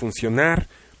 si iba a funcionar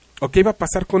o qué iba a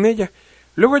pasar con ella.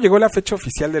 Luego llegó la fecha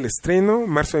oficial del estreno,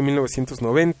 marzo de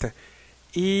 1990,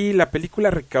 y la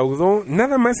película recaudó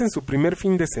nada más en su primer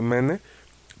fin de semana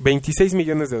 $26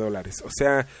 millones, o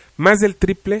sea, más del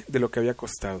triple de lo que había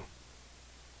costado.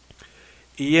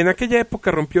 Y en aquella época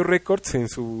rompió récords en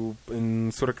su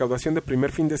recaudación de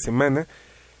primer fin de semana,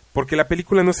 porque la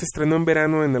película no se estrenó en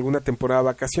verano en alguna temporada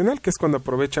vacacional, que es cuando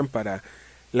aprovechan para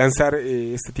lanzar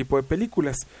este tipo de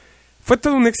películas. Fue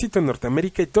todo un éxito en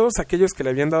Norteamérica y todos aquellos que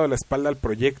le habían dado la espalda al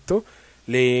proyecto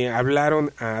le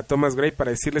hablaron a Thomas Gray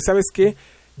para decirle, ¿sabes qué?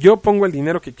 Yo pongo el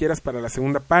dinero que quieras para la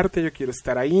segunda parte, yo quiero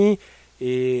estar ahí,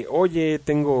 oye,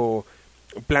 tengo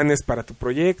planes para tu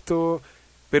proyecto.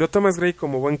 Pero Thomas Gray,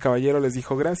 como buen caballero, les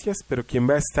dijo gracias, pero quien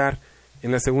va a estar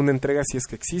en la segunda entrega, si es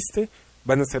que existe,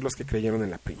 van a ser los que creyeron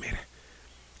en la primera.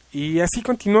 Y así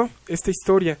continuó esta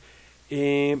historia.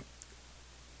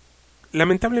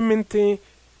 Lamentablemente,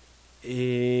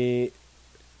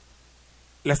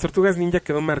 Las Tortugas Ninja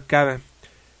quedó marcada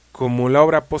como la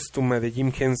obra póstuma de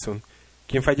Jim Henson,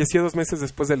 quien falleció 2 meses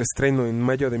después del estreno, en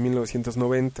mayo de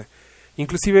 1990.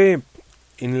 Inclusive,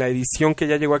 en la edición que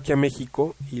ya llegó aquí a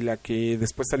México y la que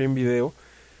después salió en video,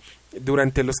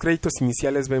 durante los créditos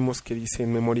iniciales vemos que dice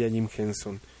en memoria Jim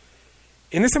Henson.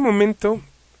 En ese momento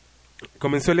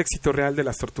comenzó el éxito real de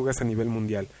las tortugas a nivel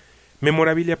mundial.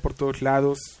 Memorabilia por todos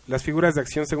lados, las figuras de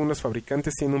acción según los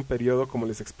fabricantes tienen un periodo, como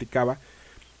les explicaba,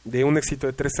 de un éxito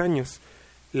de 3 años.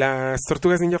 Las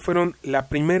Tortugas Ninja fueron la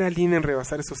primera línea en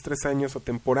rebasar esos 3 años o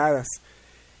temporadas.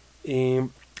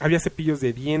 Había cepillos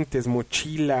de dientes,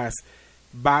 mochilas,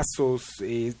 vasos,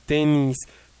 tenis,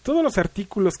 todos los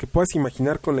artículos que puedas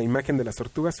imaginar con la imagen de las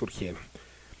tortugas surgieron.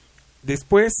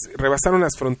 Después rebasaron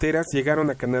las fronteras, llegaron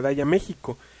a Canadá y a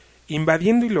México,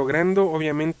 invadiendo y logrando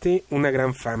obviamente una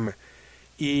gran fama.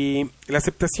 Y la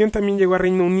aceptación también llegó a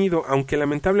Reino Unido, aunque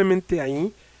lamentablemente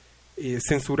ahí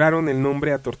censuraron el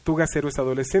nombre a Tortugas Héroes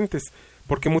Adolescentes,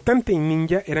 porque mutante y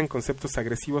ninja eran conceptos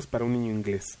agresivos para un niño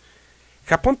inglés.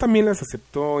 Japón también las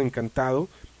aceptó encantado,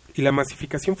 y la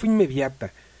masificación fue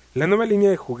inmediata. La nueva línea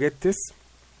de juguetes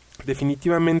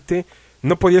definitivamente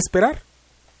no podía esperar,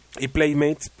 y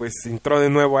Playmates pues entró de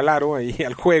nuevo al aro, ahí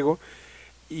al juego,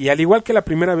 y al igual que la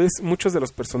primera vez, muchos de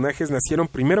los personajes nacieron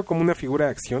primero como una figura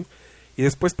de acción y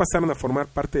después pasaron a formar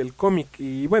parte del cómic.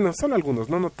 Y bueno, solo algunos,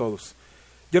 no todos.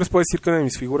 Yo les puedo decir que una de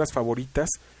mis figuras favoritas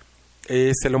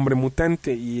es el Hombre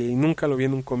Mutante, y nunca lo vi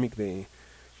en un cómic de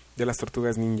las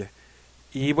Tortugas Ninja.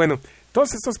 Y bueno,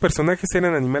 todos estos personajes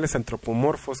eran animales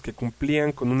antropomorfos que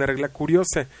cumplían con una regla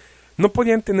curiosa: no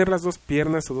podían tener las 2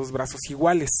 piernas o 2 brazos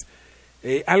iguales.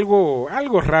 Algo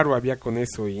raro había con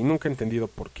eso y nunca he entendido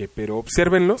por qué, pero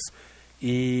obsérvenlos,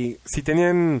 y si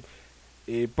tenían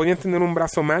podían tener un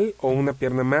brazo mal o una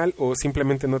pierna mal, o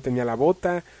simplemente no tenía la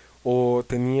bota, o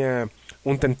tenía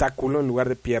un tentáculo en lugar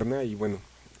de pierna. Y bueno,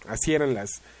 así eran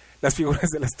las figuras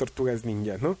de las Tortugas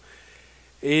Ninja, ¿no?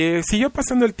 Siguió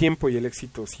pasando el tiempo y el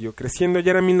éxito siguió creciendo.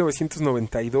 Ya era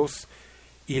 1992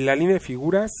 y la línea de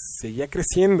figuras seguía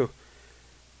creciendo.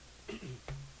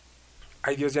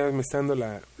 Ay Dios, ya me está dando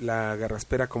la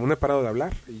garraspera, como no he parado de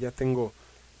hablar y ya tengo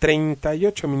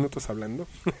 38 minutos hablando.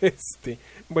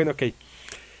 Bueno, ok.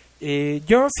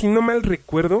 Yo, si no mal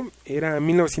recuerdo, era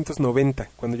 1990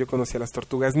 cuando yo conocí a las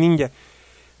Tortugas Ninja.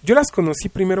 Yo las conocí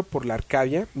primero por la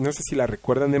Arcadia, no sé si la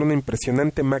recuerdan, era una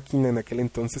impresionante máquina en aquel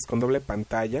entonces con doble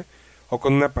pantalla o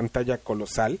con una pantalla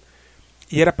colosal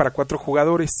y era para 4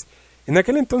 jugadores. En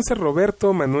aquel entonces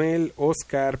Roberto, Manuel,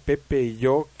 Oscar, Pepe y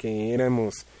yo, que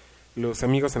éramos los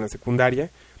amigos en la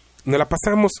secundaria, nos la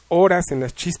pasamos horas en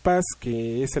las chispas,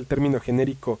 que es el término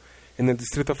genérico en el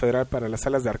Distrito Federal para las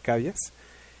salas de Arcadias.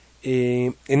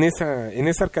 En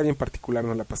esa Arcadia en particular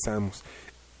nos la pasábamos.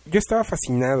 Yo estaba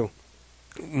fascinado.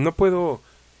 No puedo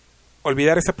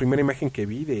olvidar esa primera imagen que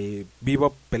vi de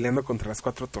Vivo peleando contra las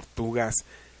 4 tortugas,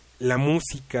 la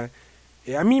música.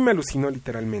 A mí me alucinó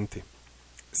literalmente.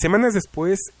 Semanas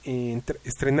después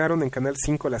estrenaron en Canal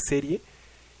 5 la serie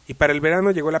y para el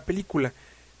verano llegó la película.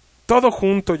 Todo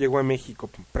junto llegó a México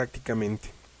prácticamente.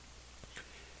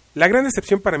 La gran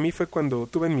decepción para mí fue cuando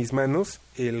tuve en mis manos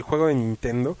el juego de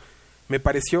Nintendo. Me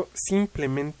pareció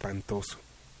simplemente espantoso.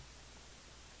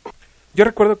 Yo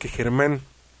recuerdo que Germán,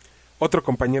 otro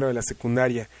compañero de la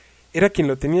secundaria, era quien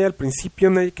lo tenía al principio.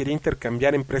 Nadie quería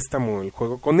intercambiar en préstamo el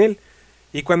juego con él.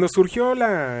 Y cuando surgió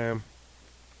la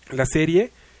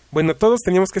serie, bueno, todos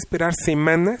teníamos que esperar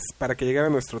semanas para que llegara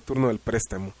nuestro turno del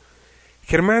préstamo.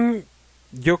 Germán,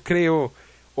 yo creo,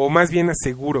 o más bien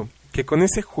aseguro, que con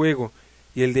ese juego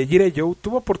y el de G.I. Joe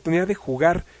tuvo oportunidad de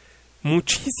jugar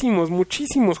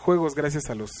muchísimos juegos gracias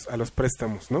a los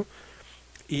préstamos, ¿no?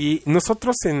 Y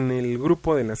nosotros en el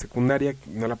grupo de la secundaria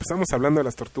nos la pasamos hablando de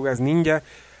las tortugas ninja.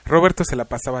 Roberto se la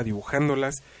pasaba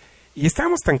dibujándolas y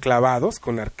estábamos tan clavados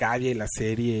con la Arcadia y la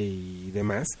serie y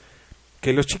demás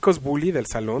que los chicos bully del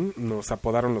salón nos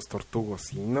apodaron los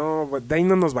tortugos y no, de ahí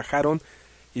no nos bajaron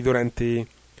y durante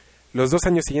los 2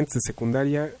 años siguientes de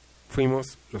secundaria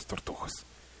fuimos los tortugos.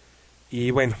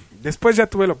 Y bueno, después ya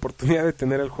tuve la oportunidad de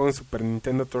tener el juego en Super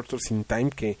Nintendo Turtles in Time,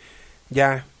 que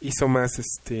ya hizo más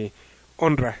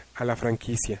honra a la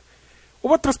franquicia.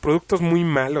 Hubo otros productos muy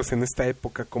malos en esta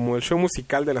época, como el show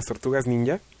musical de las Tortugas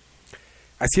Ninja.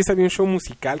 Así es, había un show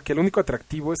musical que el único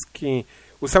atractivo es que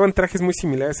usaban trajes muy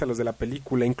similares a los de la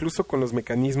película, incluso con los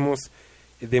mecanismos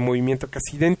de movimiento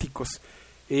casi idénticos.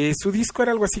 Su disco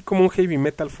era algo así como un heavy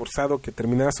metal forzado que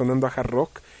terminaba sonando a hard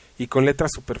rock y con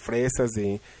letras super fresas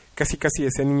de casi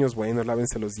decían niños buenos,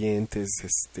 lávense los dientes,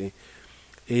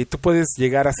 tú puedes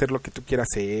llegar a hacer lo que tú quieras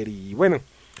hacer y bueno,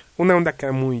 una onda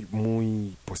acá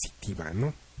muy positiva,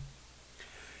 ¿no?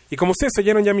 Y como ustedes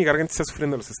oyeron, ya mi garganta está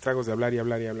sufriendo los estragos de hablar y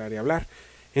hablar.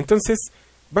 Entonces,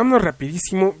 vámonos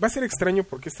rapidísimo. Va a ser extraño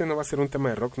porque este no va a ser un tema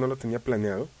de rock, no lo tenía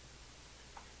planeado.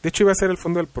 De hecho, iba a ser el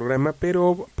fondo del programa,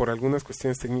 pero por algunas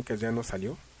cuestiones técnicas ya no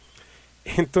salió.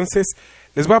 Entonces,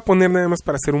 les voy a poner nada más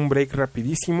para hacer un break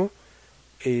rapidísimo.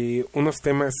 Unos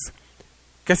temas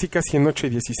casi en 8 y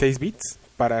 16 bits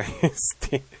para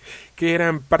que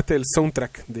eran parte del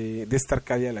soundtrack de esta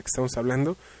Arcadia de la que estamos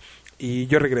hablando. Y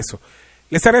yo regreso.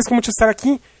 Les agradezco mucho estar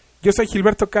aquí. Yo soy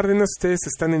Gilberto Cárdenas, ustedes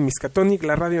están en Miskatonic,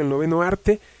 la radio del noveno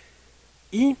arte.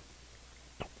 Y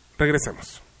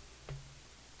regresamos.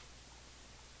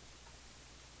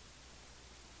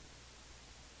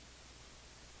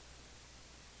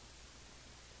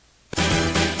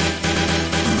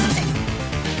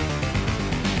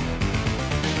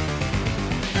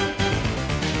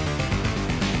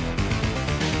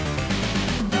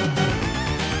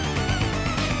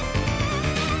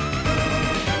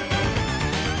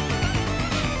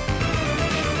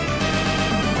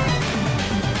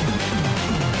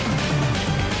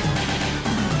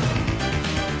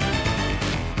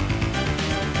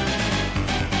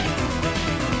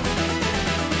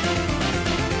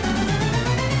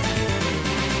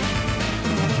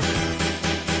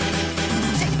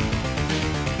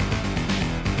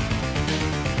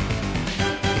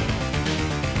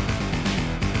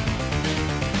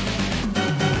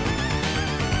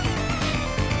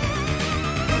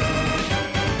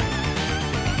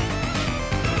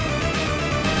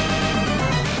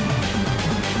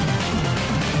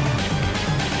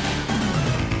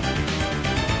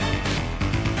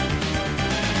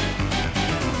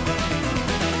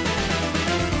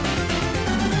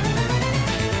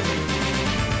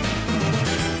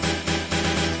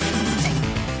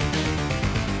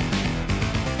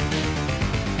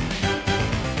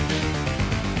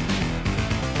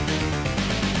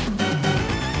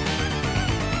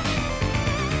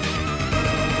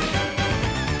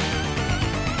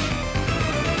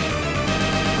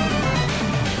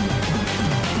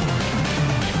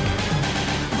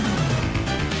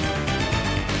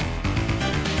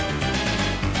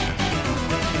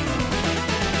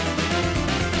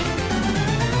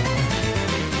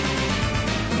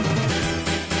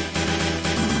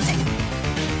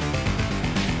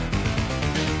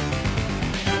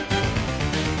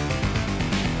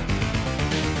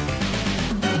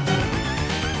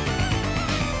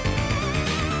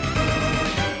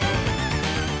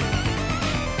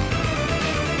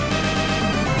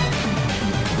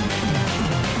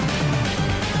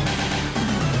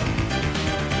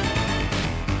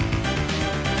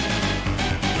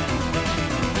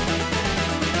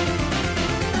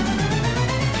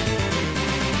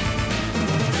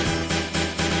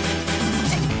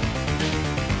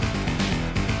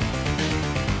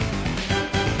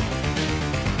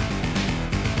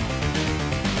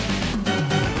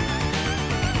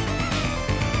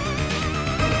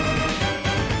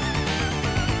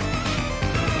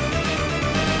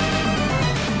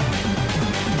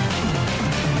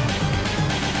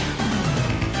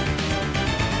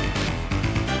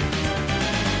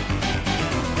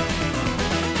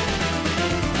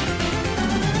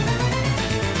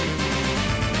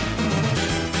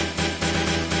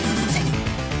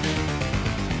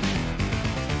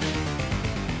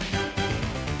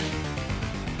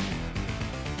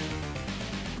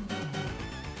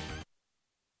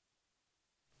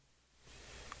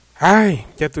 Ay,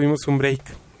 ya tuvimos un break.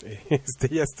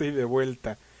 Ya estoy de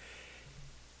vuelta.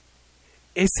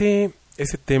 Ese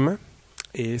tema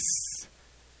es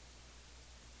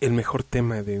el mejor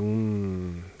tema de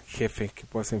un jefe que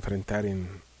puedas enfrentar en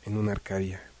una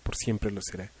Arcadia. Por siempre lo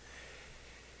será.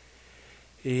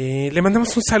 Le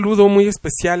mandamos un saludo muy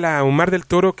especial a Omar del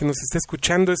Toro, que nos está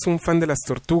escuchando. Es un fan de las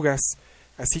tortugas.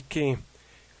 Así que,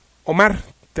 Omar,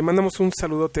 te mandamos un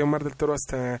saludote, Omar del Toro,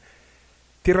 hasta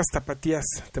Tierras Tapatías.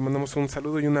 Te mandamos un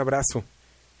saludo y un abrazo.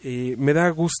 Me da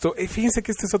gusto. Fíjense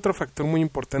que este es otro factor muy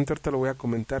importante. Ahorita lo voy a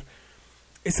comentar.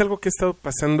 Es algo que ha estado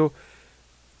pasando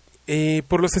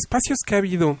por los espacios que ha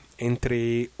habido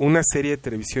entre una serie de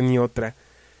televisión y otra.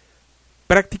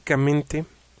 Prácticamente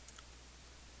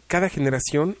cada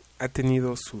generación ha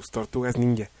tenido sus tortugas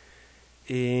ninja.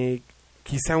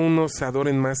 Quizá unos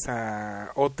adoren más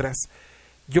a otras.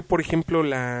 Yo, por ejemplo,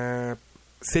 la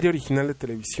serie original de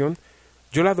televisión,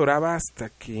 yo la adoraba hasta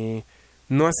que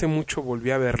no hace mucho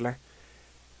volví a verla.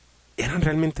 Eran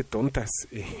realmente tontas.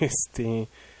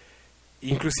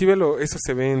 Inclusive eso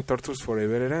se ve en Tortures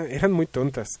Forever. Eran muy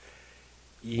tontas.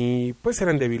 Y pues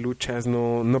eran debiluchas,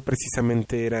 no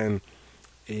precisamente eran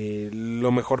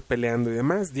lo mejor peleando y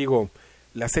demás. Digo,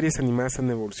 las series animadas han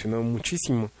evolucionado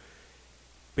muchísimo,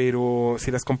 pero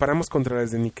si las comparamos contra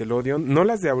las de Nickelodeon, no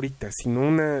las de ahorita,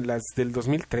 sino las del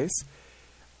 2003,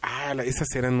 esas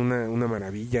eran una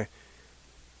maravilla.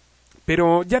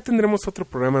 Pero ya tendremos otro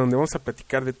programa donde vamos a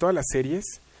platicar de todas las series,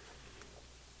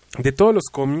 de todos los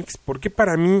cómics, porque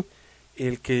para mí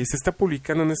el que se está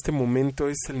publicando en este momento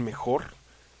es el mejor.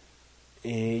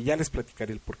 Ya les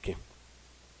platicaré el porqué.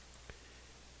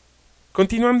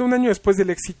 Continuando, un año después del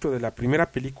éxito de la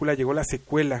primera película, llegó la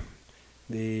secuela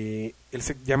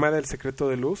llamada El Secreto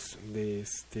de Luz.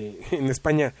 En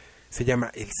España se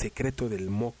llama El Secreto del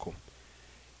Moco.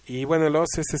 Y bueno, el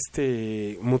os es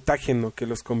este mutágeno que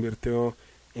los convirtió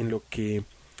en lo que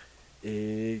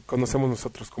conocemos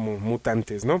nosotros como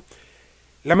mutantes, ¿no?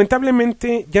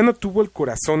 Lamentablemente ya no tuvo el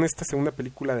corazón esta segunda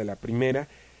película de la primera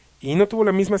y no tuvo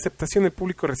la misma aceptación. El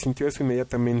público resintió eso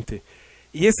inmediatamente.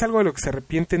 Y es algo de lo que se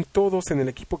arrepienten todos en el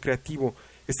equipo creativo.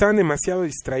 Estaban demasiado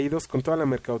distraídos con toda la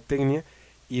mercadotecnia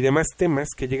y demás temas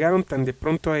que llegaron tan de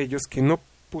pronto a ellos que no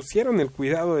pusieron el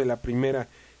cuidado de la primera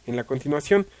en la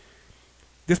continuación.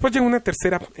 Después llegó una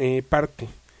tercera parte,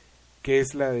 que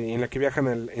es en la que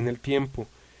viajan en el tiempo,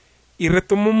 y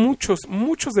retomó muchos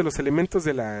de los elementos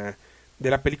de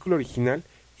la película original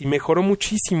y mejoró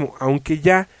muchísimo, aunque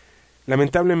ya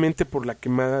lamentablemente por la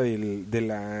quemada de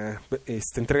la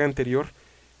entrega anterior,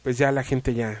 pues ya la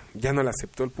gente ya no la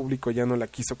aceptó, el público ya no la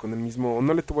quiso con el mismo, o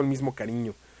no le tuvo el mismo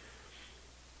cariño.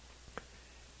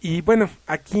 Y bueno,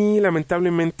 aquí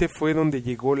lamentablemente fue donde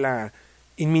llegó la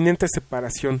inminente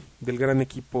separación del gran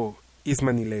equipo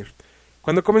Eastman y Laird.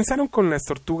 Cuando comenzaron con las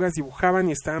tortugas, dibujaban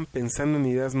y estaban pensando en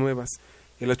ideas nuevas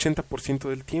el 80%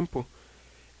 del tiempo,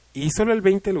 y solo el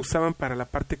 20% lo usaban para la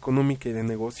parte económica y de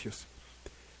negocios.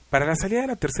 Para la salida de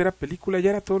la tercera película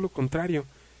ya era todo lo contrario.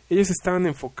 Ellos estaban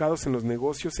enfocados en los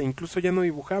negocios e incluso ya no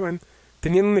dibujaban.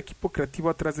 Tenían un equipo creativo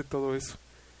atrás de todo eso.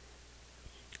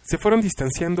 Se fueron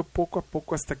distanciando poco a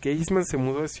poco hasta que Eastman se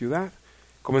mudó de ciudad.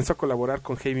 Comenzó a colaborar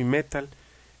con heavy metal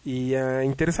y a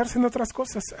interesarse en otras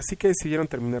cosas, así que decidieron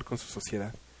terminar con su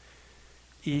sociedad.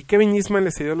 Y Kevin Eastman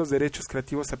le cedió los derechos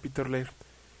creativos a Peter Laird.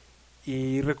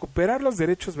 Y recuperar los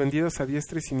derechos vendidos a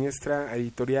diestra y siniestra a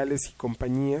editoriales y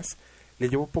compañías le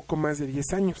llevó poco más de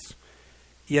 10 años.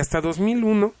 Y hasta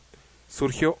 2001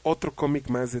 surgió otro cómic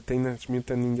más de Teenage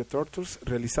Mutant Ninja Turtles,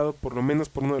 realizado por lo menos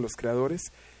por uno de los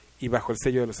creadores y bajo el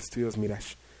sello de los estudios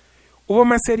Mirage. Hubo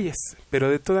más series,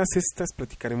 pero de todas estas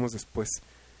platicaremos después.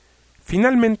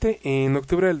 Finalmente, en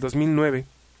octubre del 2009,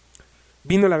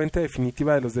 vino la venta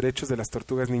definitiva de los derechos de las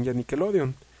Tortugas Ninja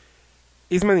Nickelodeon.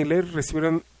 Eastman y Laird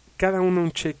recibieron cada uno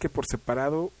un cheque por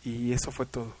separado y eso fue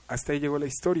todo. Hasta ahí llegó la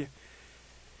historia.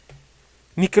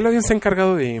 Nickelodeon se ha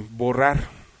encargado de borrar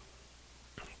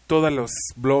todos los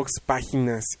blogs,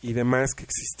 páginas y demás que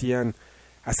existían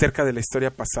acerca de la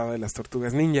historia pasada de las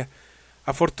Tortugas Ninja.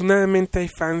 Afortunadamente hay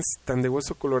fans tan de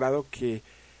hueso colorado que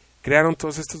crearon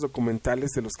todos estos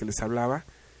documentales de los que les hablaba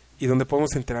y donde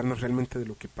podemos enterarnos realmente de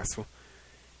lo que pasó.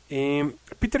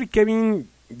 Peter y Kevin,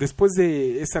 después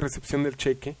de esa recepción del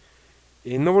cheque,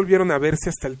 no volvieron a verse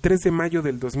hasta el 3 de mayo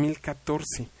del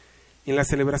 2014, en la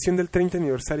celebración del 30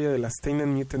 aniversario de las Teenage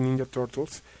Mutant Ninja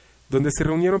Turtles, donde se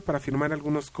reunieron para firmar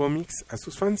algunos cómics a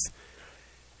sus fans.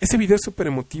 Ese video es súper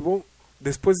emotivo.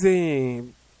 Después de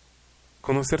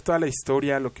conocer toda la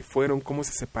historia, lo que fueron, cómo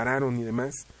se separaron y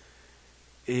demás,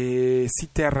 sí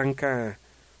te arranca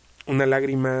una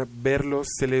lágrima verlos.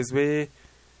 Se les ve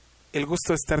el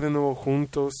gusto de estar de nuevo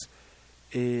juntos.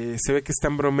 se ve que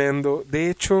están bromeando. De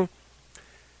hecho,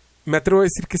 me atrevo a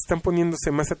decir que están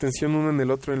poniéndose más atención uno en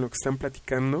el otro en lo que están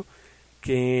platicando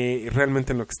que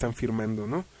realmente en lo que están firmando,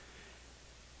 ¿no?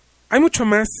 Hay mucho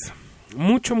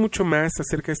más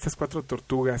acerca de estas 4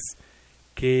 tortugas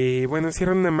que, bueno,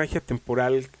 encierran una magia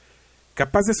temporal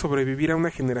capaz de sobrevivir a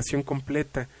una generación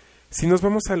completa. Si nos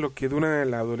vamos a lo que dura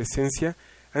la adolescencia,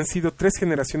 han sido 3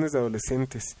 generaciones de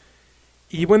adolescentes.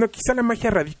 Y bueno, quizá la magia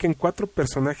radica en 4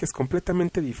 personajes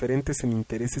completamente diferentes en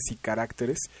intereses y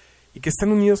caracteres, y que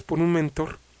están unidos por un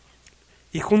mentor,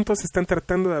 y juntos están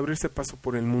tratando de abrirse paso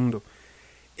por el mundo.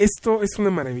 Esto es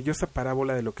una maravillosa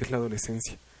parábola de lo que es la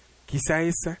adolescencia. Quizá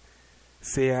esa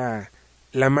sea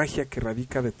la magia que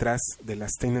radica detrás de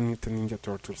las Teenage Mutant Ninja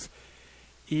Turtles.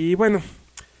 Y bueno,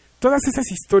 todas esas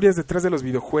historias detrás de los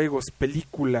videojuegos,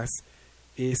 películas,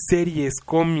 series,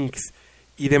 cómics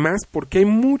y demás, porque hay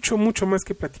mucho más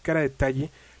que platicar a detalle,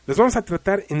 los vamos a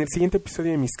tratar en el siguiente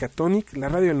episodio de Miskatonic, la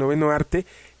radio del noveno arte,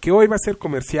 que hoy va a ser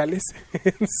comerciales.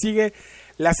 Sigue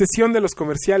la sesión de los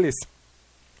comerciales.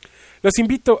 Los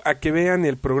invito a que vean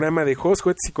el programa de Juegos,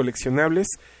 Juguetes y Coleccionables,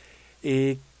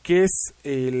 que es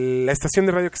la estación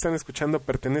de radio que están escuchando,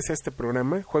 pertenece a este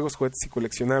programa, Juegos, Juguetes y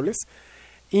Coleccionables.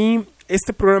 Y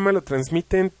este programa lo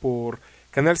transmiten por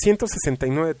canal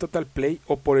 169 de Total Play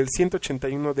o por el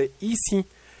 181 de Easy,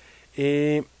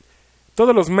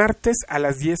 todos los martes a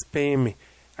las 10 p.m.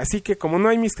 Así que como no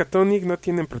hay Miskatonic, no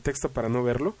tienen pretexto para no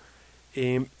verlo.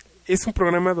 Es un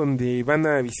programa donde van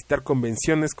a visitar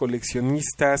convenciones,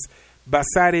 coleccionistas,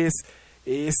 bazares,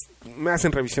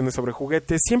 hacen revisiones sobre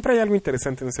juguetes. Siempre hay algo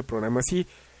interesante en ese programa, así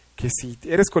que si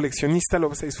eres coleccionista lo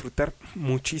vas a disfrutar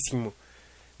muchísimo.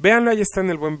 Véanlo, ahí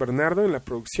están el buen Bernardo en la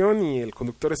producción y el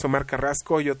conductor es Omar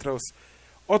Carrasco y otros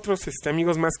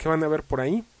amigos más que van a ver por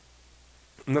ahí.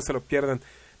 No se lo pierdan.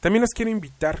 También los quiero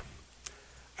invitar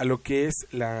a lo que es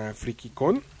la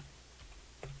FrikiCon.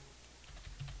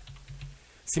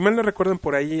 Si mal no recuerdan,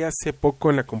 por ahí hace poco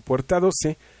en la Compuerta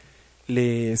 12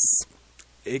 les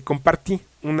compartí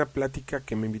una plática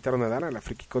que me invitaron a dar a la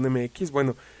FrikiCon MX.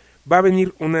 Bueno, va a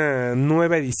venir una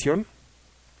nueva edición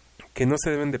que no se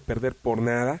deben de perder por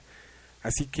nada,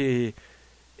 así que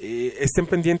estén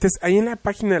pendientes. Ahí en la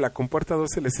página de la Compuerta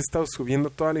 12 les he estado subiendo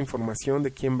toda la información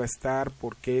de quién va a estar,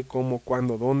 por qué, cómo,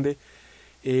 cuándo, dónde.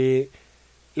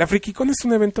 La FrikiCon es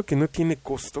un evento que no tiene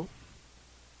costo,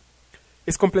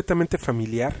 es completamente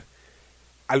familiar.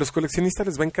 A los coleccionistas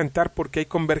les va a encantar porque ahí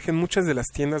convergen muchas de las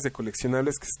tiendas de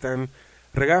coleccionables que están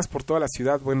regadas por toda la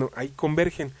ciudad. Bueno, ahí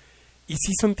convergen. Y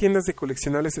sí son tiendas de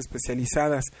coleccionables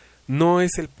especializadas. No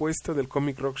es el puesto del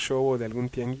Comic Rock Show o de algún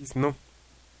tianguis, no.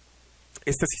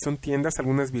 Estas sí son tiendas,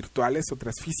 algunas virtuales,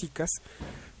 otras físicas.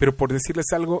 Pero por decirles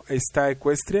algo, está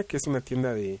Equestria, que es una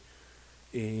tienda de...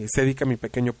 se dedica a Mi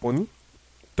Pequeño Pony.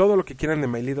 Todo lo que quieran de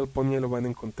My Little Pony lo van a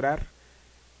encontrar.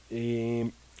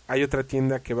 Hay otra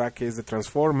tienda que es de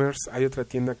Transformers. Hay otra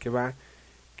tienda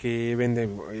que vende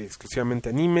exclusivamente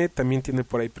anime. También tiene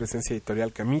por ahí presencia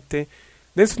Editorial Camite.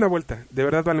 Dense una vuelta, de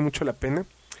verdad vale mucho la pena.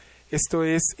 Esto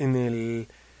es en el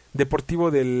Deportivo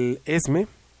del ESME,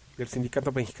 del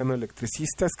Sindicato Mexicano de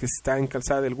Electricistas, que está en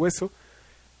Calzada del Hueso.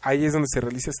 Ahí es donde se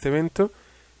realiza este evento.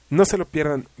 No se lo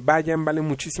pierdan, vayan, vale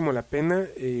muchísimo la pena.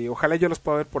 Ojalá yo los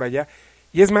pueda ver por allá.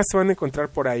 Y es más, se van a encontrar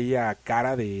por ahí a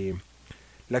Cara, de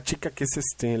la chica que es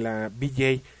la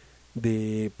BJ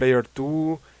de Player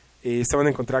 2. Se van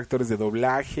a encontrar actores de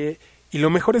doblaje. Y lo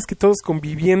mejor es que todos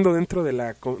conviviendo dentro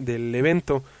del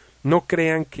evento. No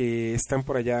crean que están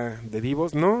por allá de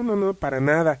divos. No, para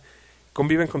nada.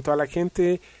 Conviven con toda la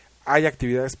gente. Hay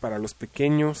actividades para los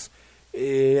pequeños.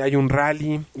 Hay un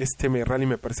rally. Rally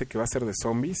me parece que va a ser de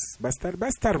zombies. Va a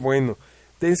estar bueno.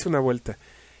 Dense una vuelta.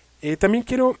 También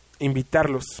quiero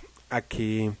invitarlos a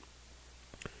que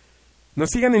nos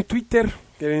sigan en Twitter.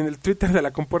 En el Twitter de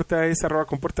la Compuerta es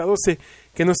 @compuerta12.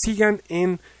 Que nos sigan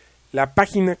en la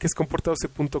página que es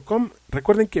compuerta12.com.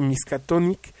 Recuerden que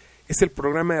Miskatonic es el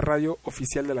programa de radio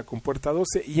oficial de la Compuerta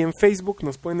 12 y en Facebook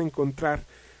nos pueden encontrar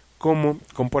como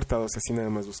Compuerta 12, así nada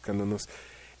más buscándonos.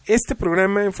 Este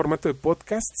programa en formato de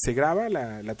podcast se graba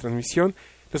la transmisión,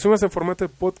 lo subimos en formato de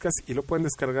podcast y lo pueden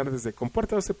descargar desde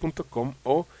compuerta12.com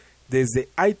o desde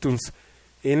iTunes.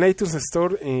 En iTunes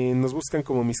Store nos buscan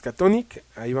como Miskatonic,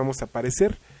 ahí vamos a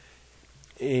aparecer.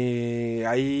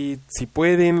 Ahí, si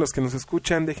pueden, los que nos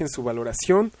escuchan, dejen su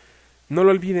valoración. No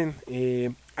lo olviden,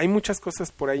 hay muchas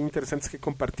cosas por ahí interesantes que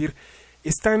compartir.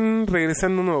 Están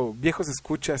regresando unos viejos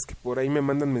escuchas que por ahí me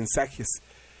mandan mensajes.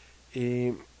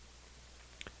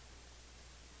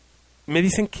 Me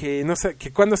dicen que no sé,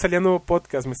 que cuando salía nuevo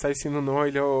podcast. Me está diciendo no,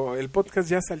 y luego el podcast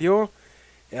ya salió.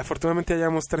 Afortunadamente ya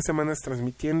llevamos 3 semanas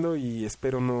transmitiendo y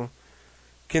espero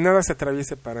que nada se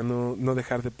atraviese para no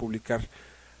dejar de publicar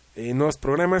nuevos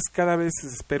programas. Cada vez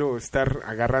espero estar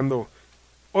agarrando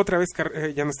otra vez,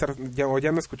 ya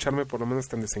no escucharme por lo menos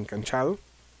tan desencanchado.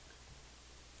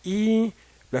 Y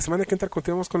la semana que entra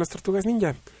continuamos con las Tortugas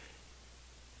Ninja.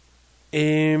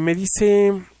 Me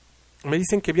dicen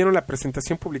que vieron la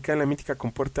presentación publicada en la mítica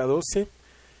Compuerta 12,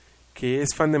 que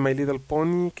es fan de My Little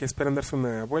Pony, que esperan darse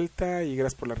una vuelta, y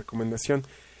gracias por la recomendación.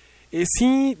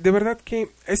 Sí, de verdad que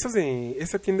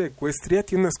esa tienda de Equestria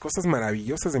tiene unas cosas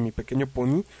maravillosas de Mi Pequeño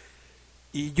Pony,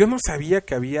 y yo no sabía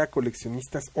que había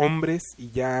coleccionistas hombres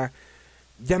y ya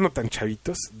no tan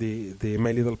chavitos de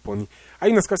My Little Pony.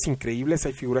 Hay unas cosas increíbles,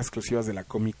 hay figuras exclusivas de la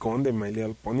Comic Con de My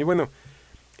Little Pony. Bueno,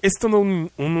 es todo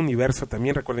un universo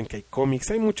también. Recuerden que hay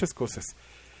cómics, hay muchas cosas.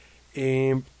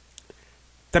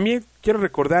 También quiero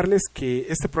recordarles que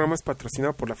este programa es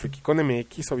patrocinado por la FrikiCon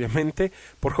MX, obviamente,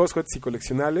 por Juegos, Juguetes y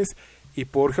Coleccionables, y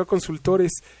por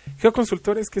GeoConsultores.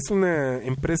 GeoConsultores, que es una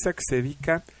empresa que se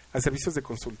dedica a servicios de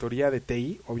consultoría de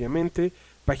TI, obviamente,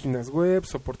 páginas web,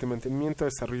 soporte y mantenimiento,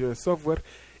 desarrollo de software,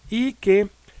 y que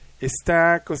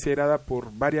está considerada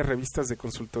por varias revistas de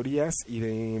consultorías y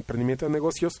de emprendimiento de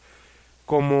negocios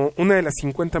como una de las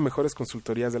 50 mejores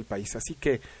consultorías del país. Así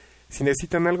que si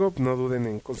necesitan algo, no duden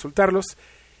en consultarlos.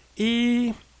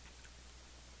 Y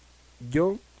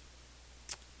yo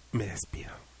me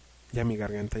despido. Ya mi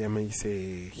garganta ya me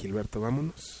dice: Gilberto,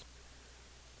 vámonos.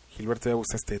 Gilberto, ¿ya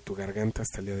gustaste de tu garganta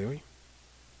hasta el día de hoy?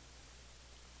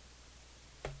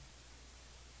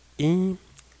 Y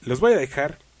los voy a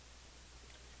dejar.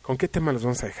 ¿Con qué tema los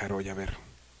vamos a dejar hoy? A ver.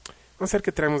 Vamos a ver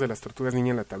qué traemos de las Tortugas Ninja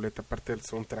en la tableta, aparte del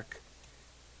soundtrack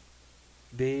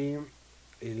de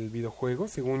el videojuego.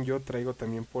 Según yo traigo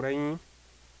también por ahí.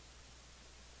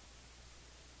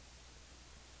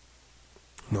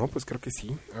 No, pues creo que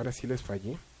sí. Ahora sí les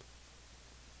fallé.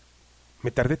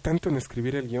 Me tardé tanto en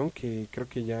escribir el guión que creo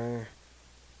que ya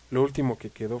lo último que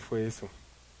quedó fue eso.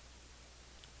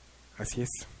 Así es.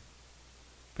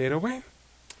 Pero bueno,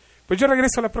 pues yo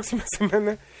regreso la próxima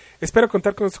semana. Espero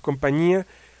contar con su compañía.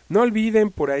 No olviden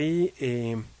por ahí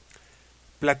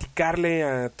platicarle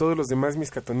a todos los demás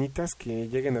miscatonitas que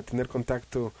lleguen a tener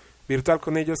contacto virtual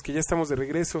con ellos, que ya estamos de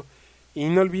regreso. Y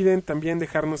no olviden también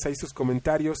dejarnos ahí sus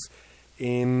comentarios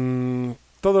en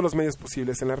todos los medios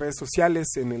posibles, en las redes sociales,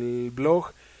 en el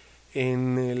blog,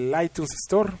 en el iTunes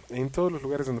Store, en todos los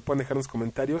lugares donde puedan dejarnos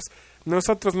comentarios.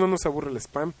 Nosotros no nos aburre el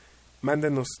spam.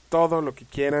 Mándenos todo lo que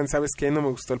quieran. ¿Sabes qué? No me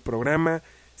gustó el programa.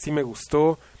 Sí me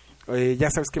gustó. Ya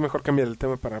sabes qué, mejor cambiar el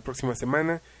tema para la próxima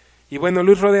semana. Y bueno,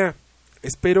 Luis Rodea,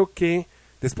 espero que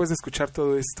después de escuchar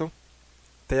todo esto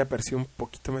te haya parecido un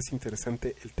poquito más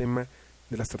interesante el tema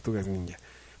de las Tortugas Ninja.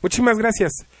 Muchísimas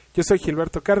gracias. Yo soy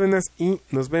Gilberto Cárdenas y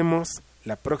nos vemos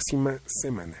la próxima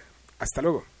semana. Hasta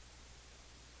luego.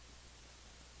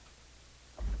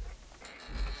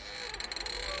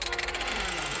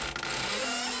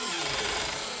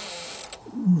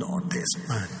 No te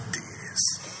espantes.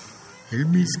 El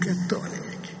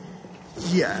Miskatonic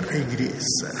ya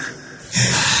regresa.